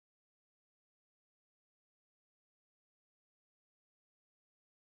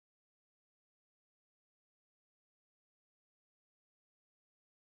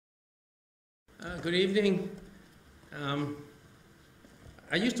Good evening.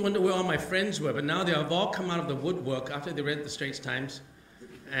 I used to wonder where all my friends were, but now they have all come out of the woodwork after they read the Straits Times.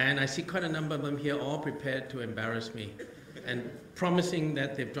 And I see quite a number of them here, all prepared to embarrass me and promising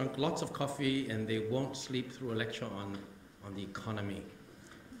that they've drunk lots of coffee and they won't sleep through a lecture on the economy.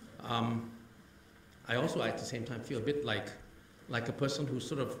 I also, at the same time, feel a bit like a person who's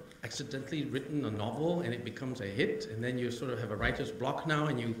sort of accidentally written a novel and it becomes a hit, and then you sort of have a writer's block now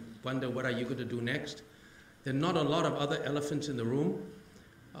and you wonder, what are you going to do next? There are not a lot of other elephants in the room.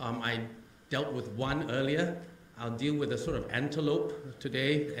 I dealt with one earlier. I'll deal with a sort of antelope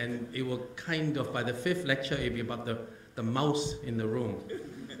today, and it will kind of, by the fifth lecture, it'll be about the mouse in the room.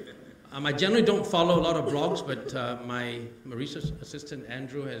 I generally don't follow a lot of blogs, but my research assistant,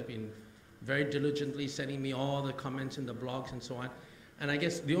 Andrew, has been very diligently sending me all the comments in the blogs and so on. And I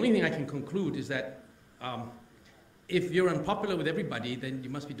guess the only thing I can conclude is that if you're unpopular with everybody, then you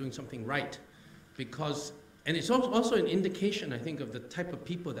must be doing something right. Because, and it's also an indication, I think, of the type of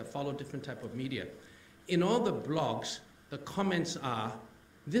people that follow different type of media. In all the blogs, the comments are,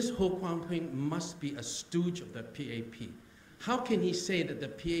 this Ho Kwon Ping must be a stooge of the PAP. How can he say that the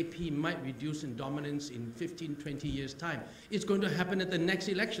PAP might reduce in dominance in 15, 20 years' time? It's going to happen at the next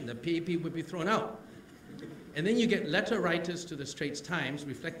election. The PAP will be thrown out. And then you get letter writers to the Straits Times,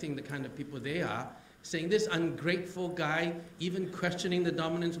 reflecting the kind of people they are, saying this ungrateful guy, even questioning the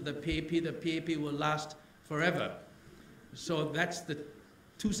dominance of the PAP will last forever. So that's the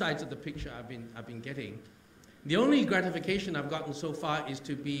two sides of the picture I've been getting. The only gratification I've gotten so far is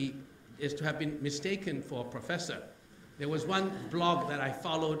to have been mistaken for a professor. There was one blog that I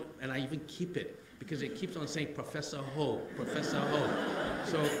followed, and I even keep it, because it keeps on saying Professor Ho, Professor Ho.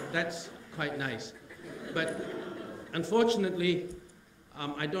 So that's quite nice. But unfortunately,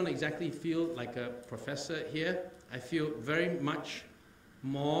 I don't exactly feel like a professor here. I feel very much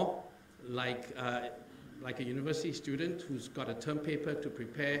more like a university student who's got a term paper to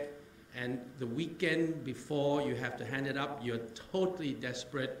prepare, and the weekend before you have to hand it up, you're totally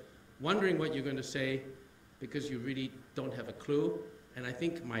desperate, wondering what you're going to say, because you really don't have a clue. And I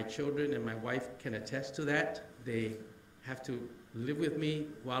think my children and my wife can attest to that. They have to live with me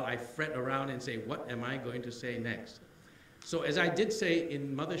while I fret around and say, what am I going to say next? So as I did say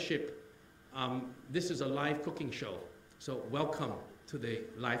in Mothership, this is a live cooking show. So welcome to the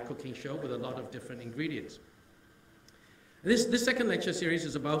live cooking show with a lot of different ingredients. This second lecture series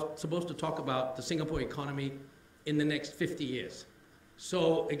is supposed to talk about the Singapore economy in the next 50 years.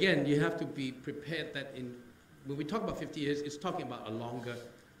 So again, you have to be prepared that when we talk about 50 years, it's talking about a longer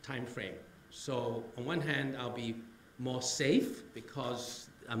time frame. So on one hand, I'll be more safe because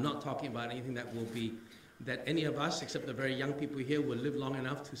I'm not talking about anything that any of us, except the very young people here, will live long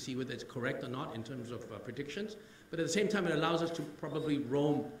enough to see whether it's correct or not in terms of predictions. But at the same time, it allows us to probably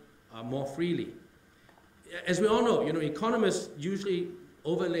roam more freely. As we all know, economists usually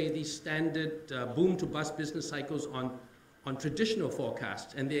overlay these standard boom to bust business cycles on traditional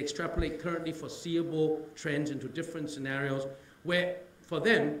forecasts, and they extrapolate currently foreseeable trends into different scenarios where, for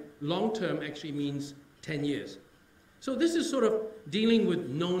them, long-term actually means 10 years. So this is sort of dealing with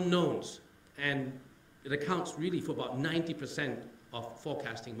known knowns, and it accounts really for about 90% of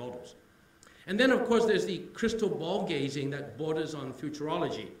forecasting models. And then, of course, there's the crystal ball gazing that borders on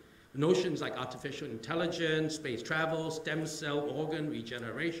futurology. Notions like artificial intelligence, space travel, stem cell organ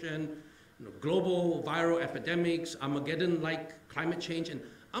regeneration, global viral epidemics, Armageddon-like climate change, and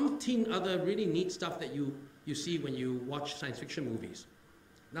umpteen other really neat stuff that you see when you watch science fiction movies.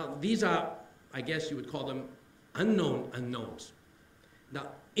 Now, these are, I guess you would call them unknown unknowns.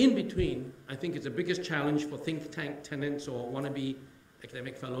 Now, in between, I think it's the biggest challenge for think tank tenants or wannabe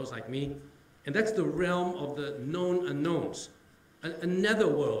academic fellows like me, and that's the realm of the known unknowns, a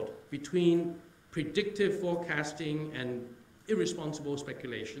netherworld between predictive forecasting and irresponsible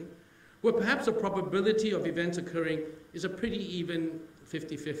speculation, where perhaps the probability of events occurring is a pretty even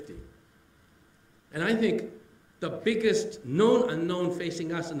 50-50. And I think the biggest known unknown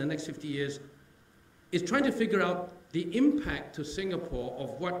facing us in the next 50 years is trying to figure out the impact to Singapore of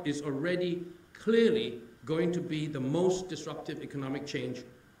what is already clearly going to be the most disruptive economic change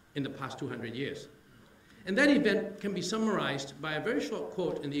in the past 200 years. And that event can be summarized by a very short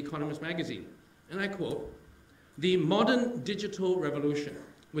quote in The Economist magazine. And I quote, "The modern digital revolution,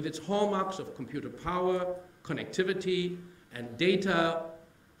 with its hallmarks of computer power, connectivity, and data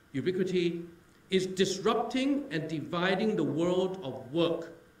ubiquity, is disrupting and dividing the world of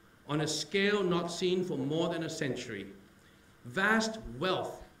work on a scale not seen for more than a century. Vast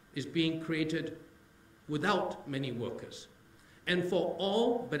wealth is being created without many workers. And for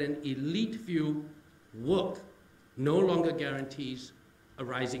all but an elite few, work no longer guarantees a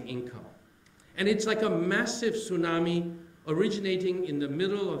rising income. And it's like a massive tsunami originating in the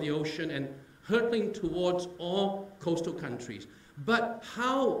middle of the ocean and hurtling towards all coastal countries. But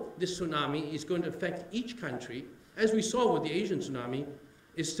how this tsunami is going to affect each country, as we saw with the Asian tsunami,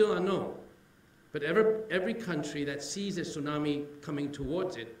 is still unknown. But every country that sees a tsunami coming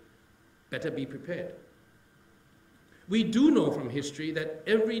towards it better be prepared. We do know from history that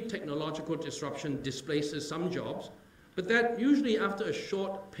every technological disruption displaces some jobs, but that usually after a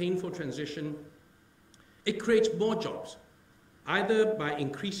short, painful transition, it creates more jobs, either by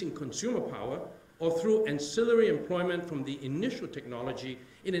increasing consumer power or through ancillary employment from the initial technology.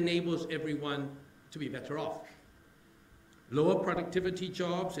 It enables everyone to be better off. Lower productivity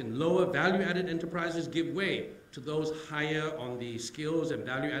jobs and lower value-added enterprises give way to those higher on the skills and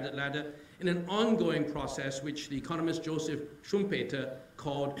value-added ladder in an ongoing process which the economist Joseph Schumpeter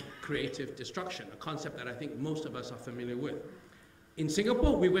called creative destruction, a concept that I think most of us are familiar with. In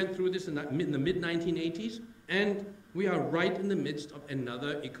Singapore, we went through this in the mid-1980s, and we are right in the midst of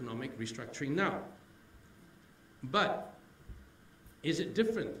another economic restructuring now. But is it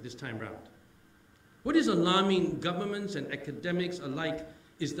different this time round? What is alarming governments and academics alike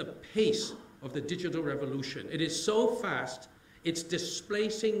is the pace of the digital revolution. It is so fast, it's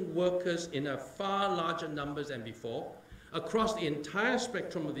displacing workers in a far larger numbers than before, across the entire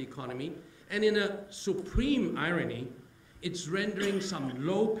spectrum of the economy, and in a supreme irony, it's rendering some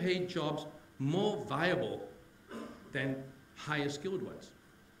low-paid jobs more viable than higher skilled ones.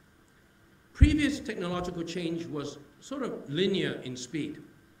 Previous technological change was sort of linear in speed,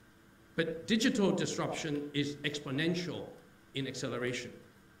 but digital disruption is exponential in acceleration.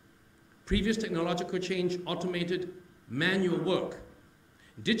 Previous technological change automated manual work.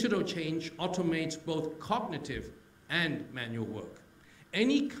 Digital change automates both cognitive and manual work.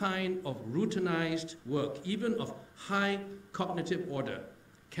 Any kind of routinized work, even of high cognitive order,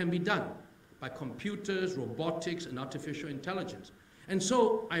 can be done by computers, robotics, and artificial intelligence. And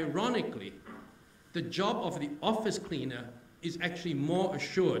so, ironically, the job of the office cleaner is actually more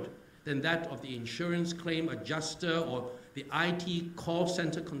assured than that of the insurance claim adjuster or the IT call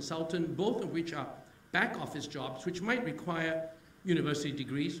center consultant, both of which are back office jobs which might require university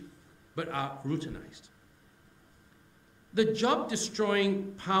degrees but are routinized. The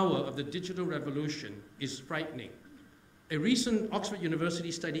job-destroying power of the digital revolution is frightening. A recent Oxford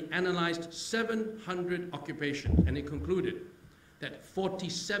University study analyzed 700 occupations, and it concluded that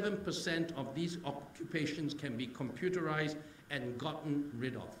 47% of these occupations can be computerized and gotten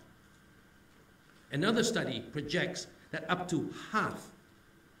rid of. Another study projects that up to half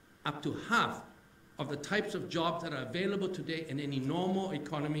of the types of jobs that are available today in any normal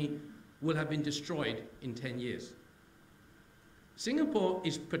economy will have been destroyed in 10 years. Singapore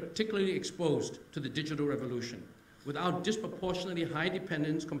is particularly exposed to the digital revolution, with our disproportionately high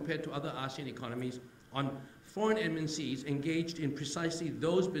dependence compared to other ASEAN economies on foreign MNCs engaged in precisely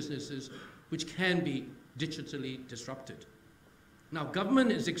those businesses which can be digitally disrupted. Now,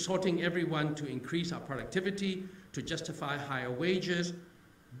 government is exhorting everyone to increase our productivity, to justify higher wages,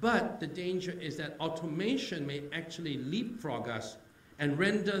 but the danger is that automation may actually leapfrog us and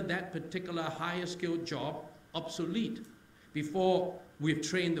render that particular higher skilled job obsolete before we've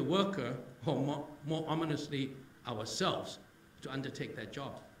trained the worker, or more ominously, ourselves, to undertake that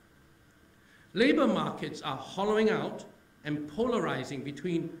job. Labor markets are hollowing out and polarizing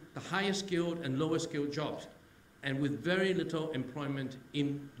between the higher skilled and lower skilled jobs, and with very little employment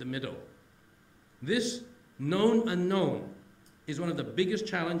in the middle. This known unknown is one of the biggest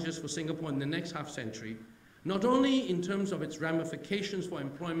challenges for Singapore in the next half century, not only in terms of its ramifications for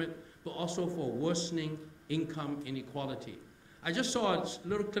employment, but also for worsening income inequality. I just saw a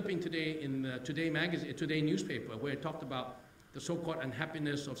little clipping today in the Today newspaper where it talked about the so-called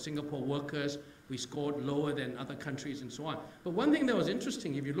unhappiness of Singapore workers. We scored lower than other countries and so on. But one thing that was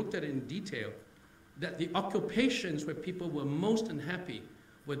interesting, if you looked at it in detail, that the occupations where people were most unhappy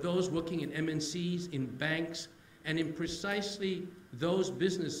were those working in MNCs, in banks, and in precisely those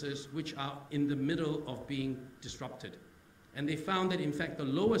businesses which are in the middle of being disrupted. And they found that, in fact, the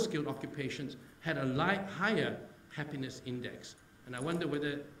lower skilled occupations had a higher happiness index. And I wonder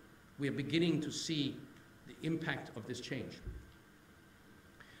whether we are beginning to see the impact of this change.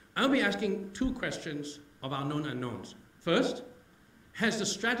 I'll be asking two questions of our known unknowns. First, has the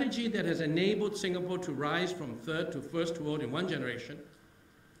strategy that has enabled Singapore to rise from third to first world in one generation,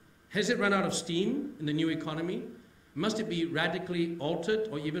 has it run out of steam in the new economy? Must it be radically altered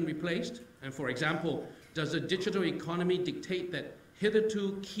or even replaced? And for example, does the digital economy dictate that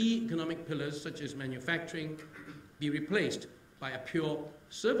hitherto key economic pillars such as manufacturing be replaced by a pure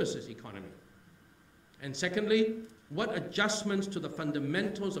services economy? And secondly, what adjustments to the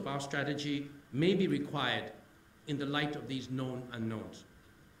fundamentals of our strategy may be required in the light of these known unknowns.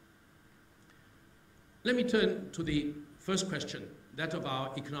 Let me turn to the first question, that of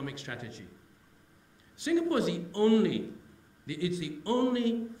our economic strategy. Singapore is it's the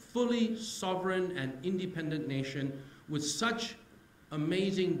only fully sovereign and independent nation with such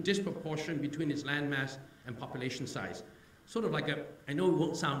amazing disproportion between its landmass and population size. Sort of like I know it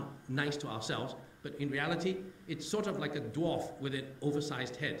won't sound nice to ourselves, but in reality, it's sort of like a dwarf with an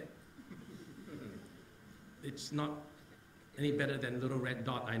oversized head. It's not any better than Little Red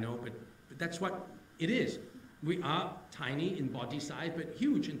Dot, I know, but that's what it is. We are tiny in body size, but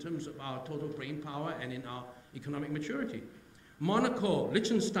huge in terms of our total brain power and in our economic maturity. Monaco,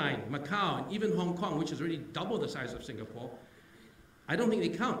 Liechtenstein, Macau, and even Hong Kong, which is already double the size of Singapore, I don't think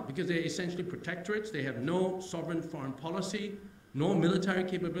they count because they're essentially protectorates. They have no sovereign foreign policy, no military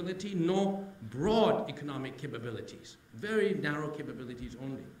capability, no broad economic capabilities. Very narrow capabilities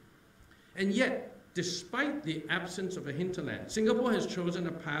only. And yet, despite the absence of a hinterland, Singapore has chosen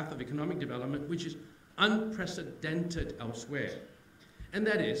a path of economic development which is unprecedented elsewhere. And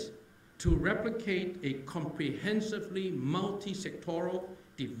that is to replicate a comprehensively multi-sectoral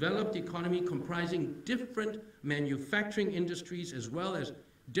developed economy comprising different manufacturing industries as well as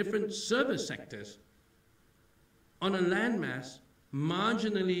different service sectors on a landmass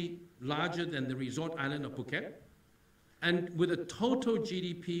marginally larger than the resort island of Phuket and with a total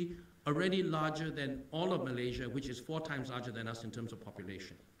GDP already larger than all of Malaysia, which is 4 times larger than us in terms of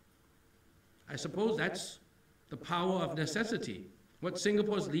population. I suppose that's the power of necessity. What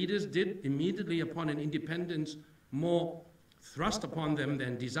Singapore's leaders did immediately upon an independence more thrust upon them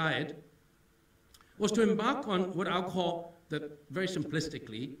than desired was to embark on what I'll call, very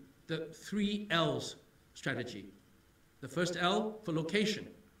simplistically, the 3 L's strategy. The first L for location,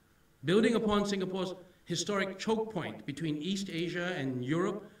 building upon Singapore's historic choke point between East Asia and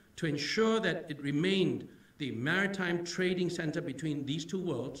Europe to ensure that it remained the maritime trading center between these 2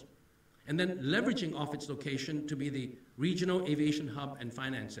 worlds, and then leveraging off its location to be the regional aviation hub and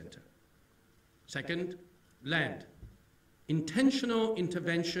finance center. Second, land. Intentional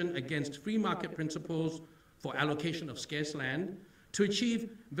intervention against free market principles for allocation of scarce land to achieve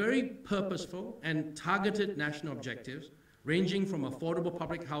very purposeful and targeted national objectives, ranging from affordable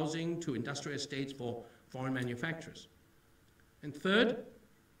public housing to industrial estates for foreign manufacturers. And third,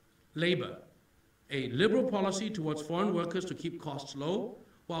 labor. A liberal policy towards foreign workers to keep costs low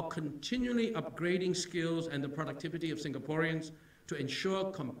while continually upgrading skills and the productivity of Singaporeans to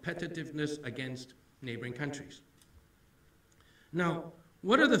ensure competitiveness against neighboring countries. Now,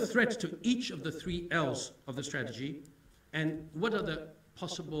 what are the threats to each of the 3 L's of the strategy, and what are the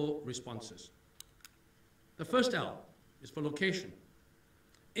possible responses? The first L is for location.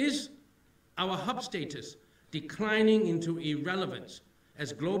 Is our hub status declining into irrelevance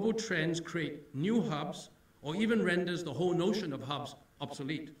as global trends create new hubs or even renders the whole notion of hubs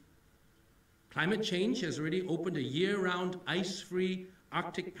obsolete? Climate change has already opened a year-round ice-free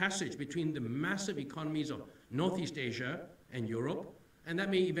Arctic passage between the massive economies of Northeast Asia and Europe, and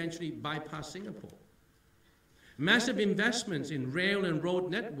that may eventually bypass Singapore. Massive investments in rail and road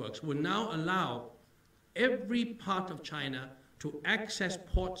networks will now allow every part of China to access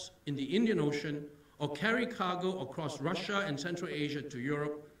ports in the Indian Ocean or carry cargo across Russia and Central Asia to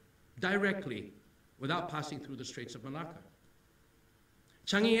Europe directly without passing through the Straits of Malacca.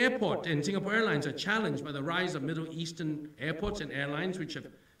 Changi Airport and Singapore Airlines are challenged by the rise of Middle Eastern airports and airlines which have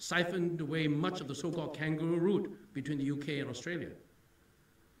siphoned away much of the so-called kangaroo route between the UK and Australia.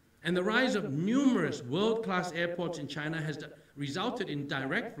 And the rise of numerous world-class airports in China has resulted in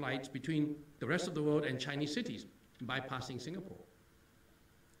direct flights between the rest of the world and Chinese cities, bypassing Singapore.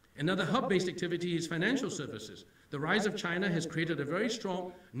 Another hub-based activity is financial services. The rise of China has created a very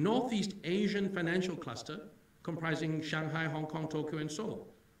strong Northeast Asian financial cluster comprising Shanghai, Hong Kong, Tokyo, and Seoul.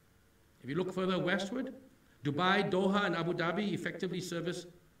 If you look further westward, Dubai, Doha, and Abu Dhabi effectively service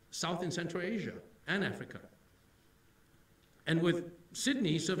South and Central Asia and Africa. And with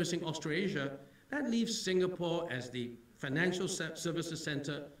Sydney servicing Australasia, that leaves Singapore as the financial services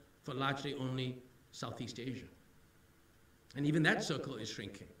center for largely only Southeast Asia. And even that circle is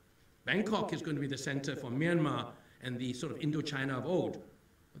shrinking. Bangkok is going to be the center for Myanmar and the sort of Indochina of old,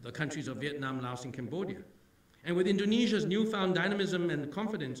 the countries of Vietnam, Laos, and Cambodia. And with Indonesia's newfound dynamism and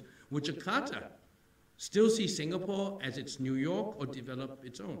confidence, would Jakarta still see Singapore as its New York or develop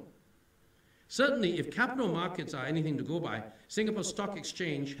its own? Certainly, if capital markets are anything to go by, Singapore Stock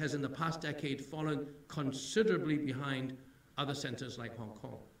Exchange has in the past decade fallen considerably behind other centers like Hong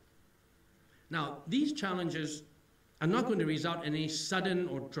Kong. Now, these challenges are not going to result in a sudden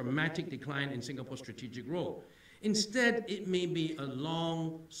or dramatic decline in Singapore's strategic role. Instead, it may be a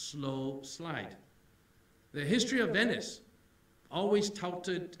long, slow slide. The history of Venice, always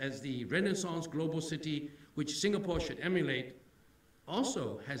touted as the Renaissance global city which Singapore should emulate,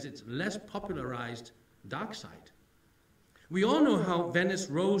 also has its less popularized dark side. We all know how Venice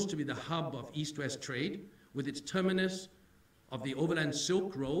rose to be the hub of East-West trade, with its terminus of the Overland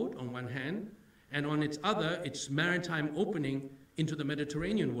Silk Road on one hand, and on its other, its maritime opening into the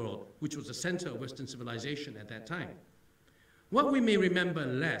Mediterranean world, which was the center of Western civilization at that time. What we may remember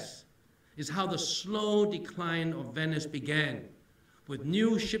less is how the slow decline of Venice began, with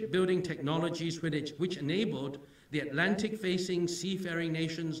new shipbuilding technologies which enabled the Atlantic-facing seafaring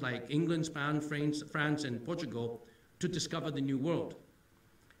nations like England, Spain, France, and Portugal to discover the New World.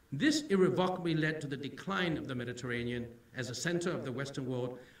 This irrevocably led to the decline of the Mediterranean as a center of the Western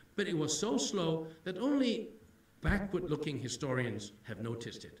world, but it was so slow that only backward-looking historians have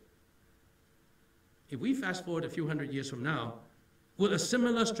noticed it. If we fast forward a few hundred years from now, will a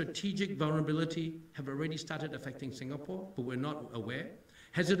similar strategic vulnerability have already started affecting Singapore, but we're not aware?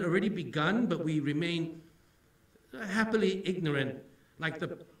 Has it already begun, but we remain happily ignorant, like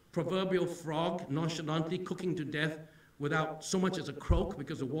the proverbial frog nonchalantly cooking to death without so much as a croak,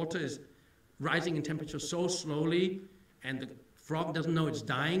 because the water is rising in temperature so slowly, and the frog doesn't know it's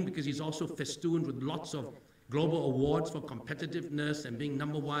dying because he's also festooned with lots of global awards for competitiveness and being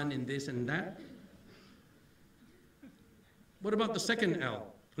number one in this and that? What about the second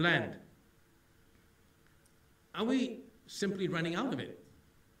L, land? Are we simply running out of it,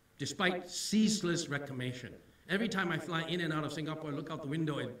 despite ceaseless reclamation? Every time I fly in and out of Singapore, I look out the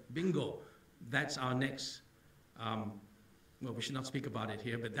window and bingo, that's our next, well, we should not speak about it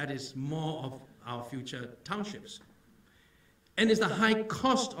here, but that is more of our future townships. And is the high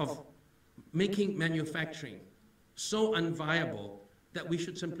cost of making manufacturing so unviable that we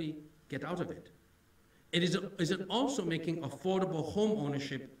should simply get out of it? Is it also making affordable home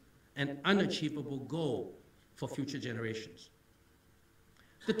ownership an unachievable goal for future generations?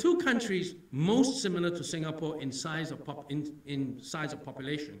 The two countries most similar to Singapore in size of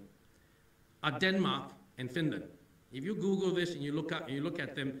population are Denmark and Finland. If you Google this and you look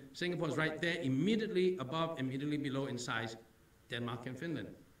at them, Singapore is right there, immediately above, immediately below in size, Denmark and Finland.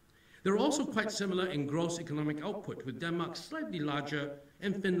 They're also quite similar in gross economic output, with Denmark slightly larger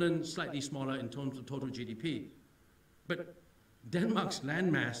and Finland slightly smaller in terms of total GDP. But Denmark's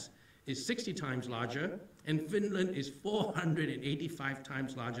landmass is 60 times larger, and Finland is 485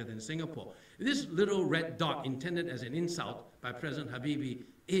 times larger than Singapore. This little red dot, intended as an insult by President Habibie,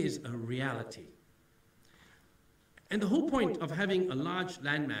 is a reality. And the whole point of having a large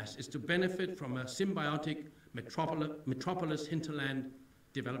landmass is to benefit from a symbiotic metropolis hinterland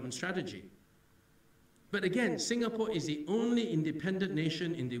development strategy. But again, Singapore is the only independent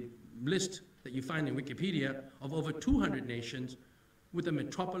nation in the list that you find in Wikipedia of over 200 nations with a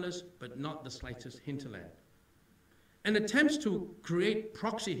metropolis but not the slightest hinterland. And attempts to create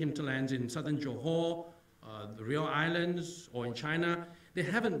proxy hinterlands in southern Johor, the Rio Islands, or in China, they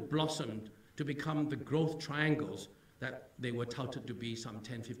haven't blossomed to become the growth triangles that they were touted to be some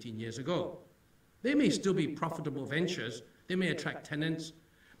 10, 15 years ago. They may still be profitable ventures, they may attract tenants,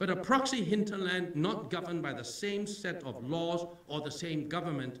 but a proxy hinterland not governed by the same set of laws or the same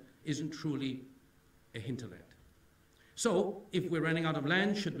government isn't truly a hinterland. So, if we're running out of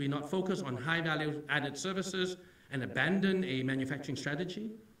land, should we not focus on high-value added services and abandon a manufacturing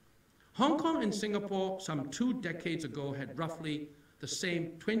strategy? Hong Kong and Singapore, some 2 decades ago, had roughly the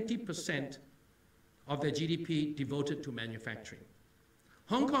same 20% of their GDP devoted to manufacturing.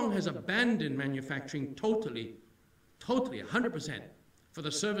 Hong Kong has abandoned manufacturing totally, 100%, for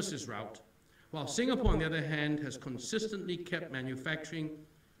the services route, while Singapore, on the other hand, has consistently kept manufacturing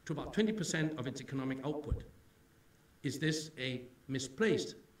to about 20% of its economic output. Is this a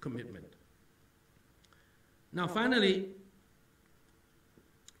misplaced commitment? Now, finally,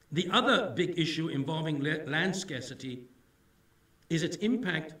 the other big issue involving land scarcity is its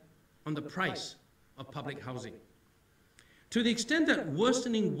impact on the price of public housing. To the extent that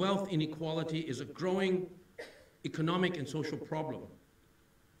worsening wealth inequality is a growing economic and social problem,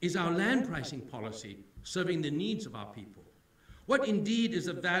 is our land pricing policy serving the needs of our people? What indeed is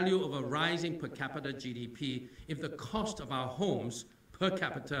the value of a rising per capita GDP if the cost of our homes per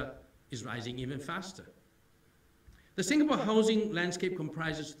capita is rising even faster? The Singapore housing landscape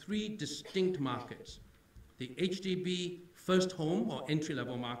comprises 3 distinct markets: the HDB first home or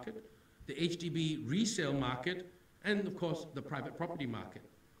entry-level market, the HDB resale market, and of course the private property market.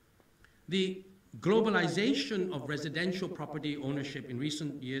 The globalization of residential property ownership in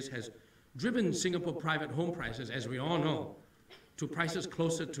recent years has driven Singapore private home prices, as we all know, to prices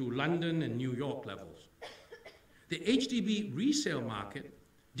closer to London and New York levels. The HDB resale market,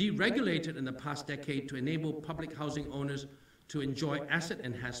 deregulated in the past decade to enable public housing owners to enjoy asset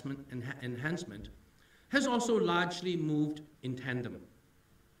enhancement, has also largely moved in tandem.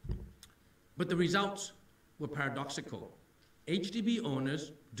 But the results were paradoxical. HDB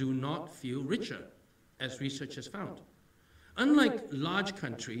owners do not feel richer, as research has found. Unlike large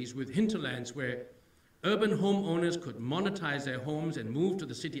countries with hinterlands where urban homeowners could monetize their homes and move to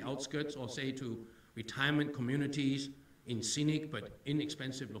the city outskirts or, say, to retirement communities in scenic but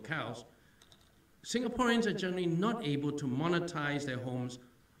inexpensive locales, Singaporeans are generally not able to monetize their homes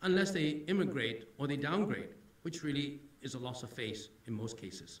unless they immigrate or they downgrade, which really is a loss of face in most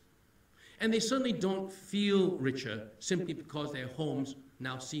cases. And they certainly don't feel richer simply because their homes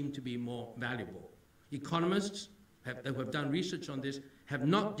now seem to be more valuable. Economists that have done research on this have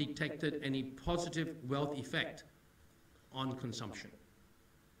not detected any positive wealth effect on consumption.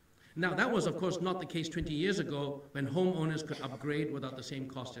 Now, that was, of course, not the case 20 years ago when homeowners could upgrade without the same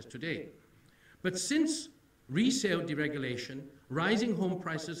cost as today. But since resale deregulation, rising home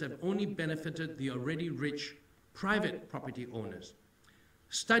prices have only benefited the already rich private property owners.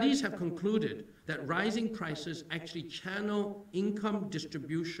 Studies have concluded that rising prices actually channel income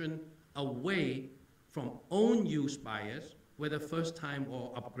distribution away from own use buyers, whether first-time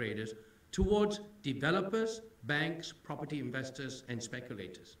or upgraders, towards developers, banks, property investors, and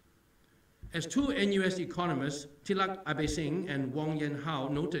speculators. As two NUS economists, Tilak Abesing and Wong Yen Hao,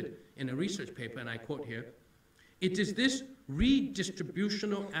 noted in a research paper, and I quote here, "It is this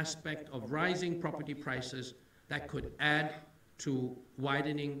redistributional aspect of rising property prices that could add to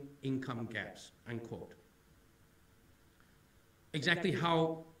widening income gaps," unquote. Exactly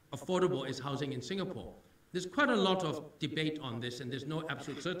how affordable is housing in Singapore? There's quite a lot of debate on this, and there's no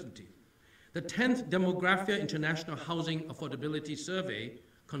absolute certainty. The 10th Demographia International Housing Affordability Survey,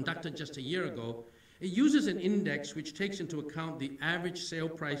 conducted just a year ago, it uses an index which takes into account the average sale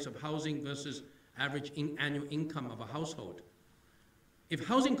price of housing versus average annual income of a household. If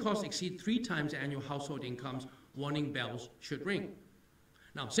housing costs exceed 3 times annual household incomes, warning bells should ring.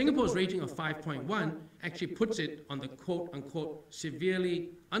 Now, Singapore's rating of 5.1 actually puts it on the quote-unquote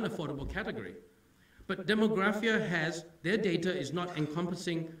severely unaffordable category. But Demographia has, their data is not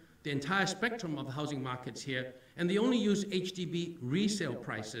encompassing the entire spectrum of housing markets here, and they only use HDB resale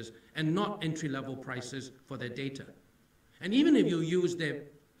prices and not entry-level prices for their data. And even if you use their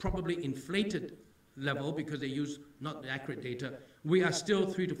probably inflated level because they use not the accurate data, we are still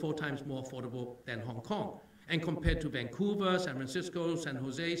 3 to 4 times more affordable than Hong Kong. And compared to Vancouver, San Francisco, San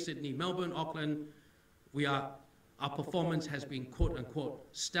Jose, Sydney, Melbourne, Auckland, our performance has been quote-unquote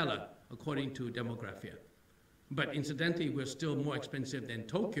stellar, according to Demographia. But incidentally, we're still more expensive than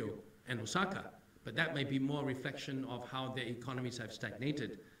Tokyo and Osaka. But that may be more a reflection of how their economies have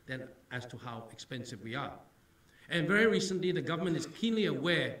stagnated than as to how expensive we are. And very recently, the government is keenly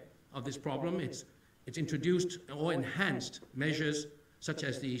aware of this problem. It's introduced or enhanced measures such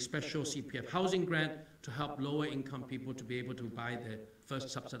as the special CPF housing grant to help lower income people to be able to buy their first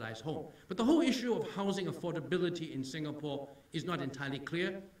subsidized home. But the whole issue of housing affordability in Singapore is not entirely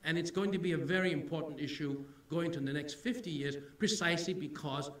clear, and it's going to be a very important issue going to the next 50 years, precisely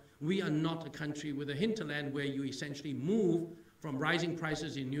because we are not a country with a hinterland where you essentially move from rising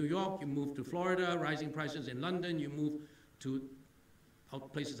prices in New York, you move to Florida, rising prices in London, you move to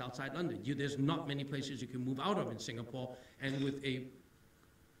places outside London. There's not many places you can move out of in Singapore, and with a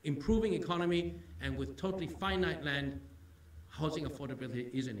improving economy and with totally finite land, housing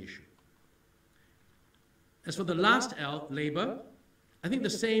affordability is an issue. As for the last L, labor, I think the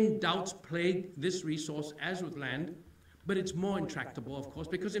same doubts plague this resource as with land, but it's more intractable, of course,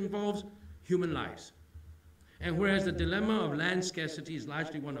 because it involves human lives. And whereas the dilemma of land scarcity is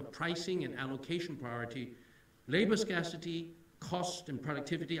largely one of pricing and allocation priority, labor scarcity, cost, and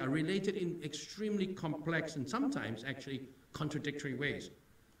productivity are related in extremely complex and sometimes actually contradictory ways.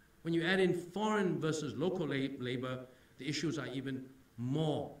 When you add in foreign versus local labor, the issues are even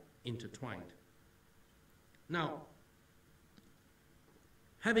more intertwined. Now,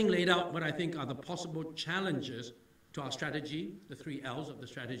 having laid out what I think are the possible challenges to our strategy, the 3 L's of the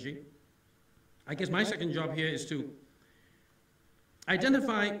strategy, I guess my second job here is to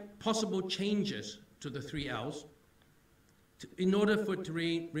identify possible changes to the 3 L's in order for it to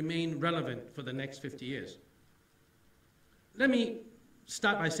remain relevant for the next 50 years. Let me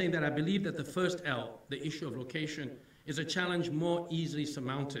start by saying that I believe that the first L, the issue of location, is a challenge more easily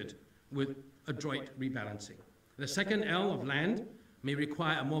surmounted with adroit rebalancing. The second L of land may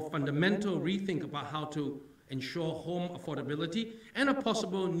require a more fundamental rethink about how to ensure home affordability and a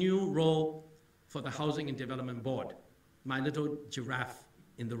possible new role for the Housing and Development Board, my little giraffe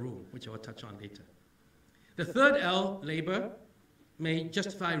in the room, which I will touch on later. The third L, labor, may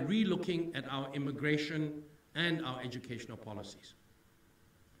justify relooking at our immigration and our educational policies.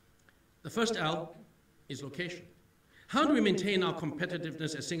 The first L is location. How do we maintain our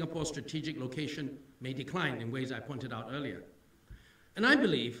competitiveness as Singapore's strategic location may decline in ways I pointed out earlier? And I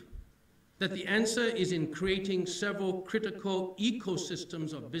believe that the answer is in creating several critical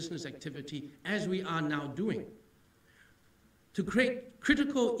ecosystems of business activity, as we are now doing. To create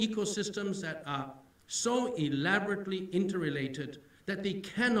critical ecosystems that are so elaborately interrelated that they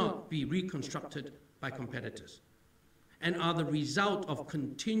cannot be reconstructed by competitors, and are the result of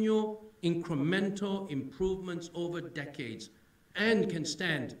continual incremental improvements over decades, and can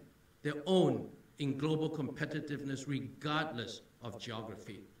stand their own in global competitiveness regardless of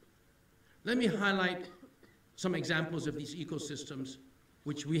geography. Let me highlight some examples of these ecosystems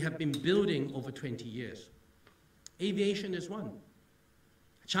which we have been building over 20 years. Aviation is one.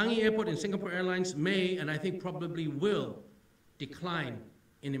 Changi Airport and Singapore Airlines may, and I think probably will, decline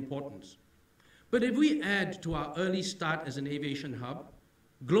in importance. But if we add to our early start as an aviation hub,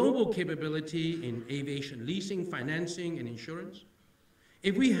 global capability in aviation leasing, financing, and insurance,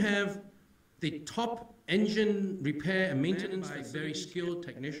 if we have the top engine repair and maintenance by very skilled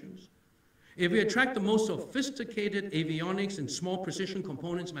technicians, if we attract the most sophisticated avionics and small precision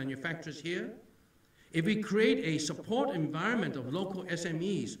components manufacturers here, if we create a support environment of local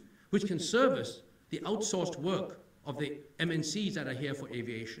SMEs which can service the outsourced work of the MNCs that are here for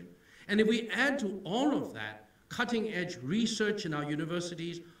aviation, and if we add to all of that cutting-edge research in our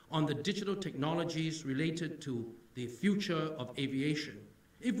universities on the digital technologies related to the future of aviation,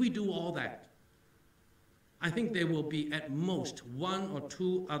 if we do all that, I think there will be at most one or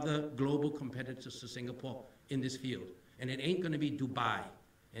two other global competitors to Singapore in this field. And it ain't going to be Dubai,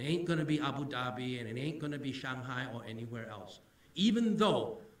 it ain't going to be Abu Dhabi, and it ain't going to be Shanghai or anywhere else. Even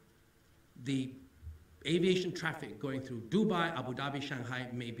though the aviation traffic going through Dubai, Abu Dhabi, Shanghai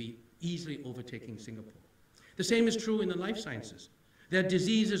may be easily overtaking Singapore. The same is true in the life sciences. There are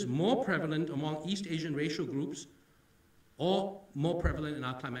diseases more prevalent among East Asian racial groups or more prevalent in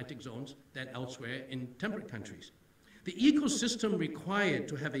our climatic zones than elsewhere in temperate countries. The ecosystem required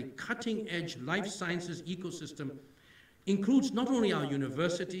to have a cutting-edge life sciences ecosystem includes not only our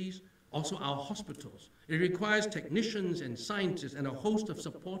universities, also our hospitals. It requires technicians and scientists and a host of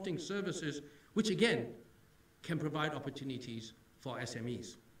supporting services, which again can provide opportunities for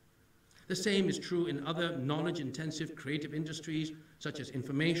SMEs. The same is true in other knowledge-intensive creative industries, such as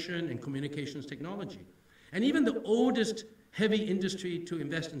information and communications technology. And even the oldest heavy industry to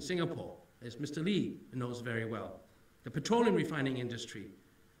invest in Singapore, as Mr. Lee knows very well, the petroleum refining industry.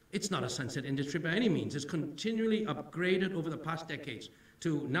 It's not a sunset industry by any means. It's continually upgraded over the past decades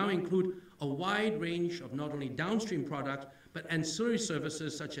to now include a wide range of not only downstream products, but ancillary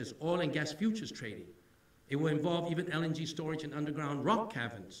services such as oil and gas futures trading. It will involve even LNG storage in underground rock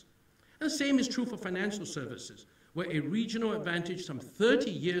caverns. And the same is true for financial services, where a regional advantage some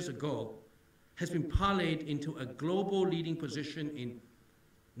 30 years ago has been parlayed into a global leading position in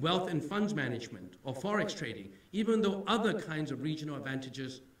wealth and funds management or forex trading, even though other kinds of regional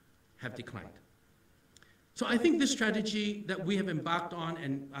advantages have declined. So I think this strategy that we have embarked on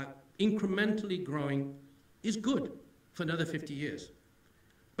and are incrementally growing is good for another 50 years.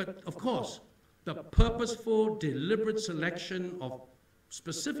 But of course, the purposeful, deliberate selection of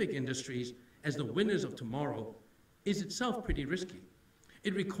specific industries as the winners of tomorrow is itself pretty risky.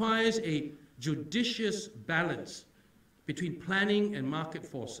 It requires a judicious balance between planning and market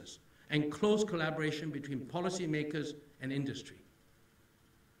forces and close collaboration between policymakers and industry.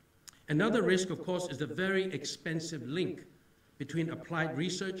 Another risk, of course, is the very expensive link between applied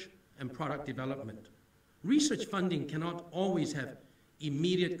research and product development. Research funding cannot always have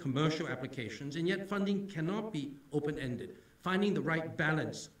immediate commercial applications, and yet funding cannot be open-ended. Finding the right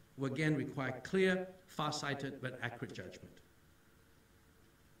balance will again require clear, far-sighted, but accurate judgment.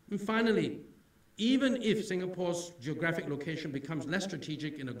 And finally, even if Singapore's geographic location becomes less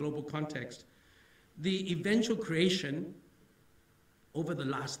strategic in a global context, the eventual creation over the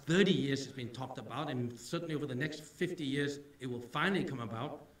last 30 years has been talked about, and certainly over the next 50 years, it will finally come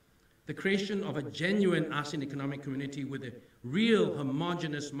about. The creation of a genuine ASEAN economic community with a real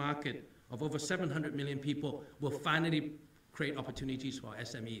homogeneous market of over 700 million people will finally create opportunities for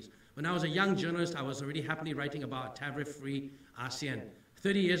SMEs. When I was a young journalist, I was already happily writing about a tariff-free ASEAN.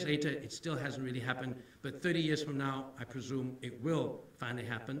 30 years later, it still hasn't really happened, but 30 years from now, I presume it will finally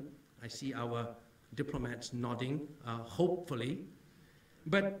happen. I see our diplomats nodding, hopefully.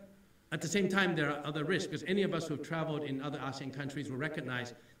 But at the same time, there are other risks, because any of us who have traveled in other ASEAN countries will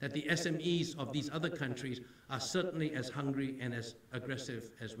recognize that the SMEs of these other countries are certainly as hungry and as aggressive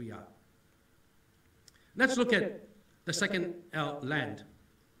as we are. Let's look at the second L, land.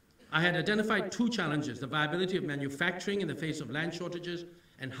 I had identified two challenges: the viability of manufacturing in the face of land shortages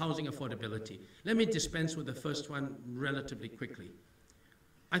and housing affordability. Let me dispense with the first one relatively quickly.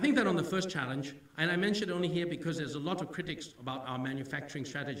 I think that on the first challenge, and I mention it only here because there's a lot of critics about our manufacturing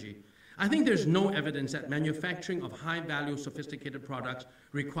strategy, I think there's no evidence that manufacturing of high-value, sophisticated products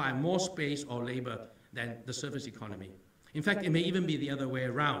require more space or labor than the service economy. In fact, it may even be the other way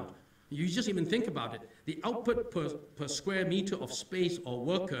around. You just even think about it. The output per square meter of space or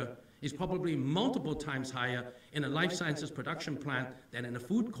worker is probably multiple times higher in a life sciences production plant than in a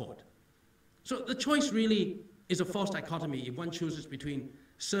food court. So the choice really is a false dichotomy if one chooses between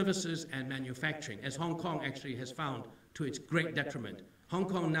services and manufacturing, as Hong Kong actually has found to its great detriment. Hong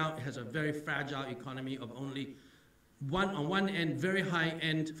Kong now has a very fragile economy of only on one end, very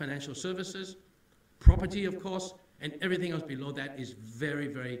high-end financial services, property, of course, and everything else below that is very,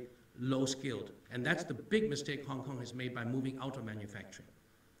 very low-skilled. And that's the big mistake Hong Kong has made by moving out of manufacturing.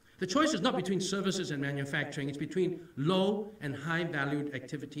 The choice is not between services and manufacturing, it's between low and high-valued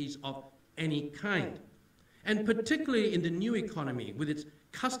activities of any kind. And particularly in the new economy, with its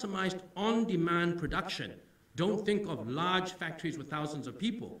customized on-demand production, don't think of large factories with thousands of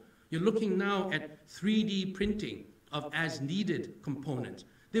people. You're looking now at 3D printing of as-needed components.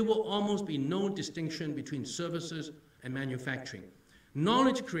 There will almost be no distinction between services and manufacturing.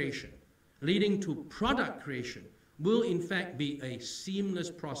 Knowledge creation leading to product creation will in fact be a seamless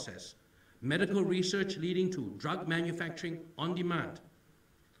process. Medical research leading to drug manufacturing on demand,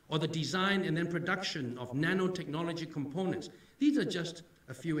 or the design and then production of nanotechnology components. These are just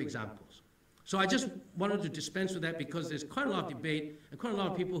a few examples. So I just wanted to dispense with that because there's quite a lot of debate and quite a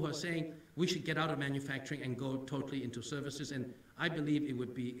lot of people who are saying we should get out of manufacturing and go totally into services, and I believe it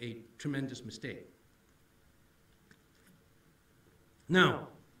would be a tremendous mistake. Now,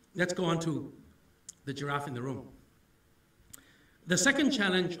 let's go on to the giraffe in the room. The second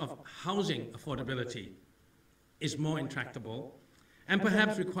challenge of housing affordability is more intractable and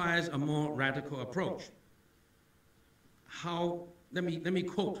perhaps requires a more radical approach. Let me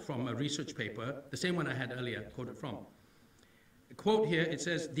quote from a research paper, the same one I had earlier quoted from. A quote here, it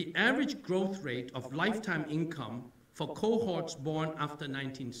says, the average growth rate of lifetime income for cohorts born after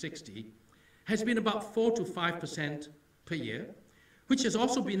 1960 has been about 4 to 5% per year, which has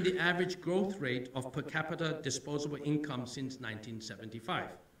also been the average growth rate of per capita disposable income since 1975.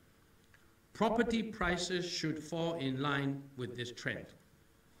 Property prices should fall in line with this trend.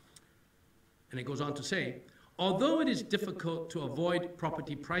 And it goes on to say, although it is difficult to avoid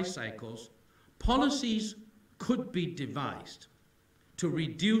property price cycles, policies could be devised to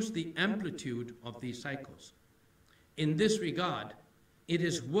reduce the amplitude of these cycles. In this regard, it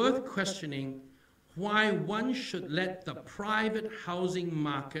is worth questioning why one should let the private housing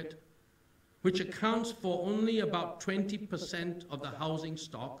market, which accounts for only about 20% of the housing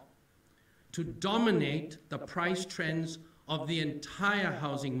stock, to dominate the price trends of the entire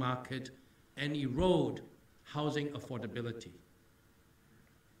housing market and erode housing affordability.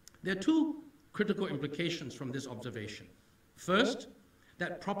 There are two critical implications from this observation. First,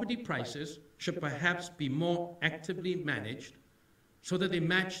 that property prices should perhaps be more actively managed so that they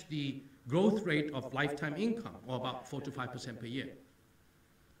match the growth rate of lifetime income, or about 4 to 5% per year.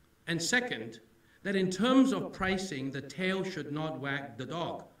 And second, that in terms of pricing, the tail should not wag the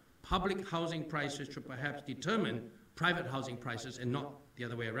dog. Public housing prices should perhaps determine private housing prices and not the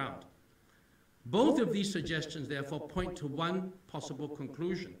other way around. Both of these suggestions, therefore, point to one possible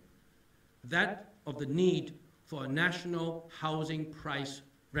conclusion, that of the need for a national housing price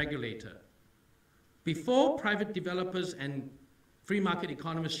regulator. Before private developers and free market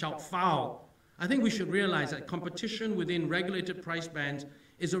economists shout foul, I think we should realize that competition within regulated price bands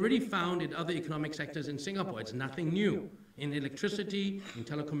is already found in other economic sectors in Singapore. It's nothing new. In electricity, in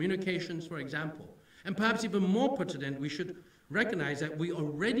telecommunications, for example. And perhaps even more pertinent, we should recognize that we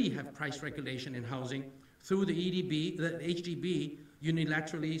already have price regulation in housing through the HDB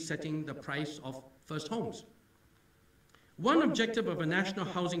unilaterally setting the price of first homes. One objective of a national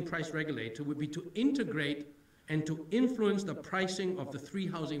housing price regulator would be to integrate and to influence the pricing of the three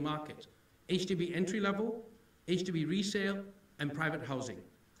housing markets, HDB entry level, HDB resale, and private housing,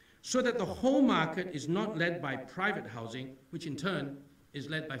 so that the whole market is not led by private housing, which in turn is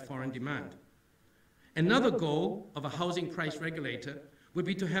led by foreign demand. Another goal of a housing price regulator would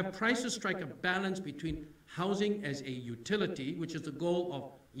be to have prices strike a balance between housing as a utility, which is the goal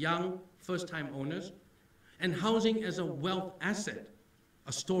of young first-time owners, and housing as a wealth asset,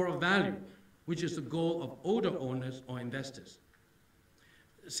 a store of value, which is the goal of older owners or investors.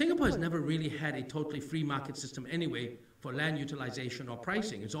 Singapore has never really had a totally free market system anyway for land utilization or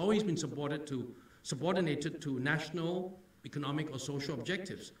pricing. It's always been subordinate to subordinated to national, economic, or social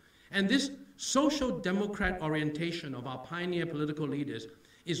objectives. And this social democrat orientation of our pioneer political leaders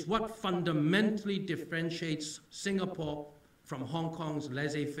is what fundamentally differentiates Singapore from Hong Kong's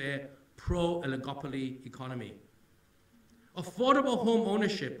laissez-faire, pro-oligopoly economy. Affordable home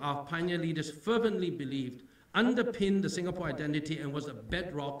ownership, our pioneer leaders fervently believed, underpinned the Singapore identity and was a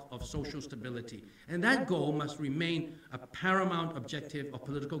bedrock of social stability. And that goal must remain a paramount objective of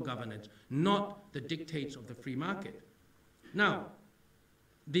political governance, not the dictates of the free market. Now,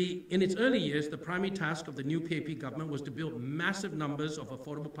 in its early years, the primary task of the new PAP government was to build massive numbers of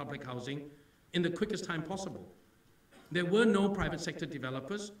affordable public housing in the quickest time possible. There were no private sector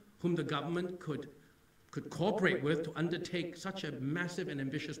developers whom the government could cooperate with to undertake such a massive and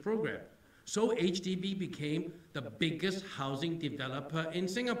ambitious program. So HDB became the biggest housing developer in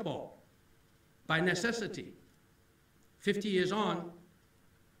Singapore by necessity. 50 years on,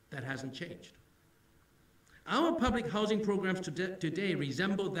 that hasn't changed. Our public housing programs today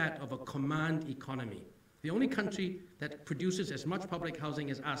resemble that of a command economy. The only country that produces as much public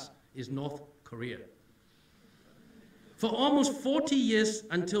housing as us is North Korea. For almost 40 years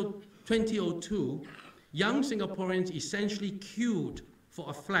until 2002, young Singaporeans essentially queued for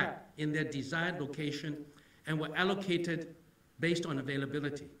a flat in their desired location and were allocated based on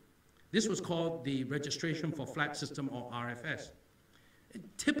availability. This was called the Registration for Flat System, or RFS.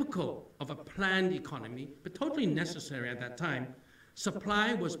 Typical of a planned economy, but totally necessary at that time,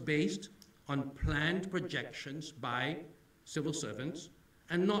 supply was based on planned projections by civil servants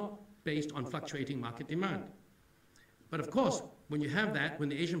and not based on fluctuating market demand. But of course, when you have that, when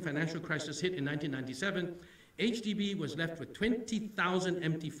the Asian financial crisis hit in 1997, HDB was left with 20,000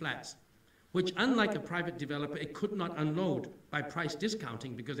 empty flats, which, unlike a private developer, it could not unload by price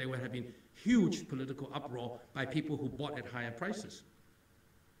discounting because there would have been huge political uproar by people who bought at higher prices.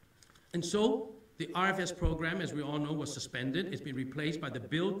 And so the RFS program, as we all know, was suspended. It's been replaced by the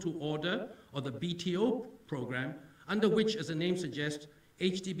Build to Order, or the BTO program, under which, as the name suggests,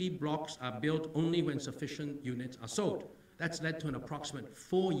 HDB blocks are built only when sufficient units are sold. That's led to an approximate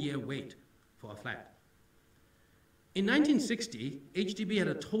 4-year wait for a flat. In 1960, HDB had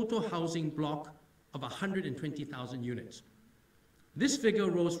a total housing block of 120,000 units. This figure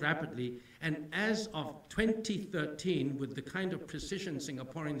rose rapidly, and as of 2013, with the kind of precision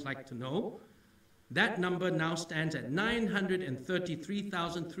Singaporeans like to know, that number now stands at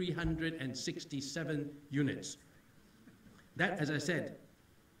 933,367 units. That, as I said,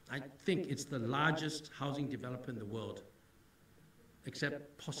 I think it's the largest housing developer in the world,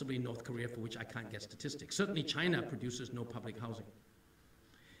 except possibly North Korea, for which I can't get statistics. Certainly China produces no public housing.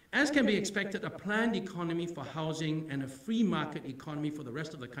 As can be expected, a planned economy for housing and a free market economy for the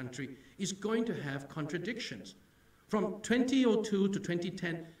rest of the country is going to have contradictions. From 2002 to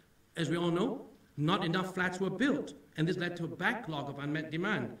 2010, as we all know, not enough flats were built, and this led to a backlog of unmet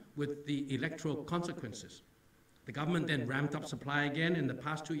demand with the electoral consequences. The government then ramped up supply again in the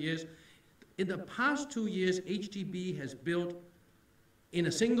past 2 years. In the past 2 years, HDB has built, in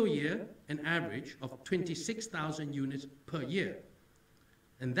a single year, an average of 26,000 units per year.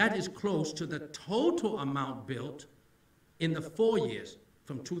 And that is close to the total amount built in the 4 years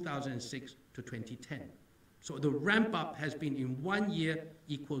from 2006 to 2010. So the ramp up has been in 1 year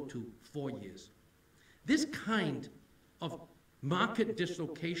equal to 4 years. This kind of market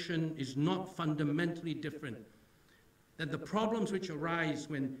dislocation is not fundamentally different than the problems which arise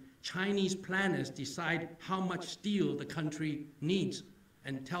when Chinese planners decide how much steel the country needs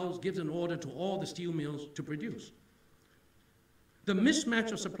and gives an order to all the steel mills to produce. The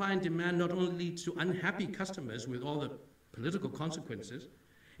mismatch of supply and demand not only leads to unhappy customers with all the political consequences,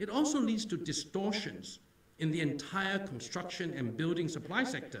 it also leads to distortions in the entire construction and building supply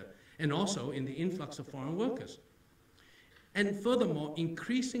sector, and also in the influx of foreign workers. And furthermore,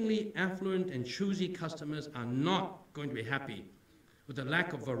 increasingly affluent and choosy customers are not going to be happy with the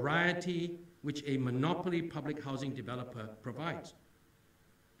lack of variety which a monopoly public housing developer provides.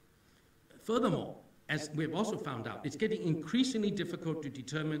 Furthermore, as we've also found out, it's getting increasingly difficult to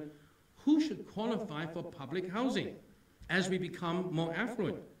determine who should qualify for public housing as we become more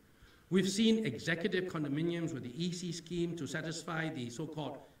affluent. We've seen executive condominiums with the EC scheme to satisfy the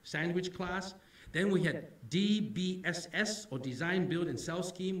so-called sandwich class. Then we had DBSS, or Design, Build and Sell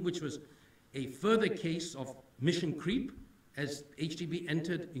scheme, which was a further case of mission creep as HDB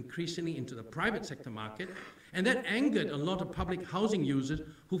entered increasingly into the private sector market. And that angered a lot of public housing users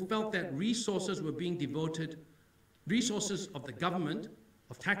who felt that resources of the government,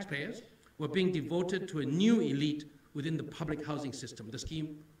 of taxpayers, were being devoted to a new elite within the public housing system. The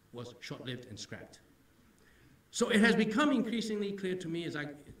scheme was short-lived and scrapped. So it has become increasingly clear to me as I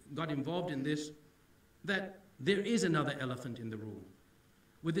got involved in this that there is another elephant in the room,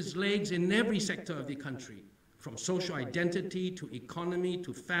 with its legs in every sector of the country, from social identity to economy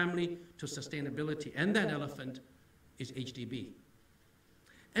to family to sustainability, and that elephant is HDB.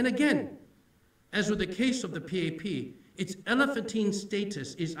 And again, as with the case of the PAP, its elephantine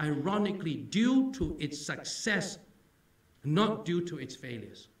status is ironically due to its success, not due to its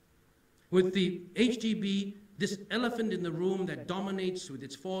failures. With the HDB, this elephant in the room that dominates with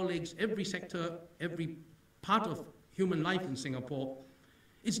its four legs every sector, every part of human life in Singapore,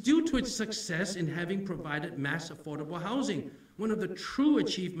 it's due to its success in having provided mass affordable housing, one of the true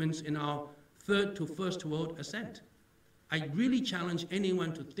achievements in our third to first world ascent. I really challenge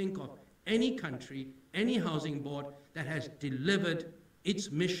anyone to think of any country, any housing board that has delivered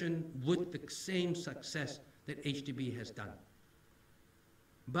its mission with the same success that HDB has done.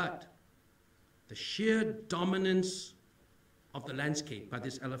 But the sheer dominance of the landscape by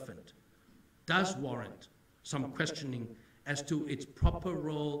this elephant does warrant some questioning as to its proper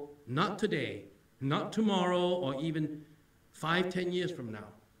role, not today, not tomorrow, or even 5, 10 years from now,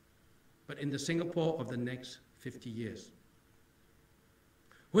 but in the Singapore of the next 50 years.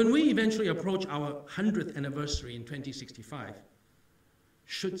 When we eventually approach our 100th anniversary in 2065,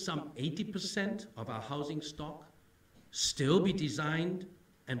 should some 80% of our housing stock still be designed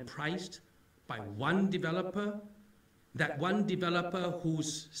and priced by one developer, that one developer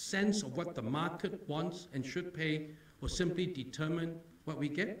whose sense of what the market wants and should pay will simply determine what we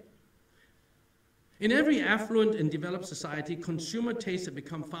get? In every affluent and developed society, consumer tastes have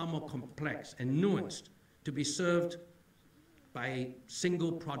become far more complex and nuanced to be served by a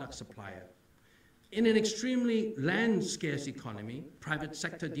single product supplier. In an extremely land-scarce economy, private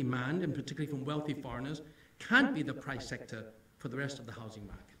sector demand, and particularly from wealthy foreigners, can't be the price sector for the rest of the housing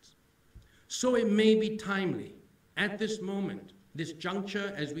markets. So it may be timely, at this moment, this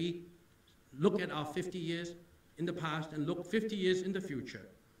juncture, as we look at our 50 years in the past and look 50 years in the future,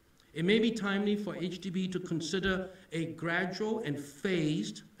 it may be timely for HDB to consider a gradual and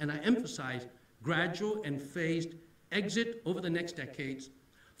phased, and I emphasize, gradual and phased exit over the next decades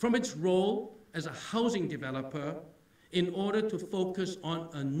from its role as a housing developer in order to focus on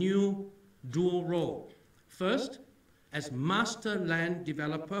a new dual role. First, as master land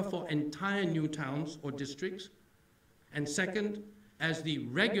developer for entire new towns or districts, and second, as the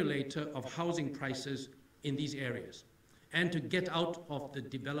regulator of housing prices in these areas, and to get out of the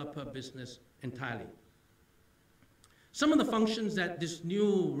developer business entirely. Some of the functions that this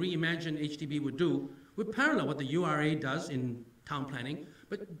new reimagined HDB would do would parallel what the URA does in town planning,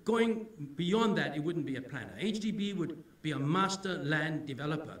 but going beyond that, it wouldn't be a planner. HDB would be a master land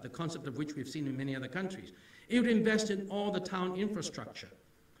developer, the concept of which we've seen in many other countries. It would invest in all the town infrastructure.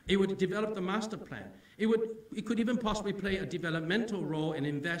 It would develop the master plan. It could even possibly play a developmental role and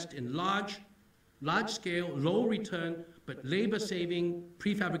invest in large-scale, low-return, but labor-saving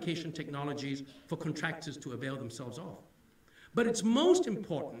prefabrication technologies for contractors to avail themselves of. But its most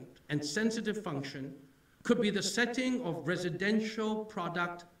important and sensitive function could be the setting of residential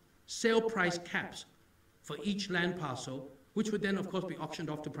product sale price caps for each land parcel, which would then, of course, be auctioned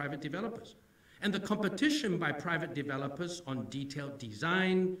off to private developers. And the competition by private developers on detailed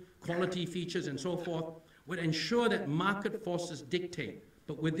design, quality features, and so forth would ensure that market forces dictate,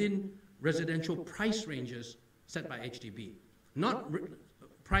 but within residential price ranges set by HDB. Not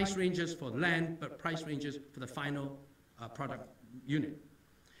price ranges for land, but price ranges for the final product unit.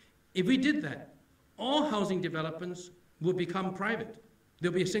 If we did that, all housing developments would become private.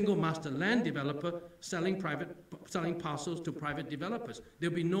 There'll be a single master land developer selling parcels to private developers.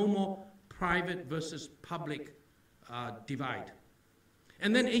 There'll be no more private versus public divide.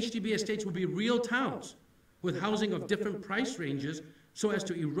 And then HDB estates will be real towns with housing of different price ranges so as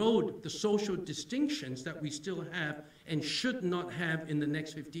to erode the social distinctions that we still have and should not have in the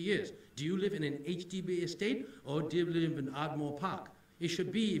next 50 years. Do you live in an HDB estate or do you live in Ardmore Park? It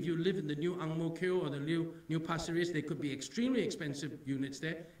should be, if you live in the new Ang Mo Kio or the new Pasir Ris, there could be extremely expensive units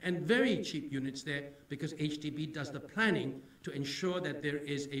there and very cheap units there because HDB does the planning to ensure that there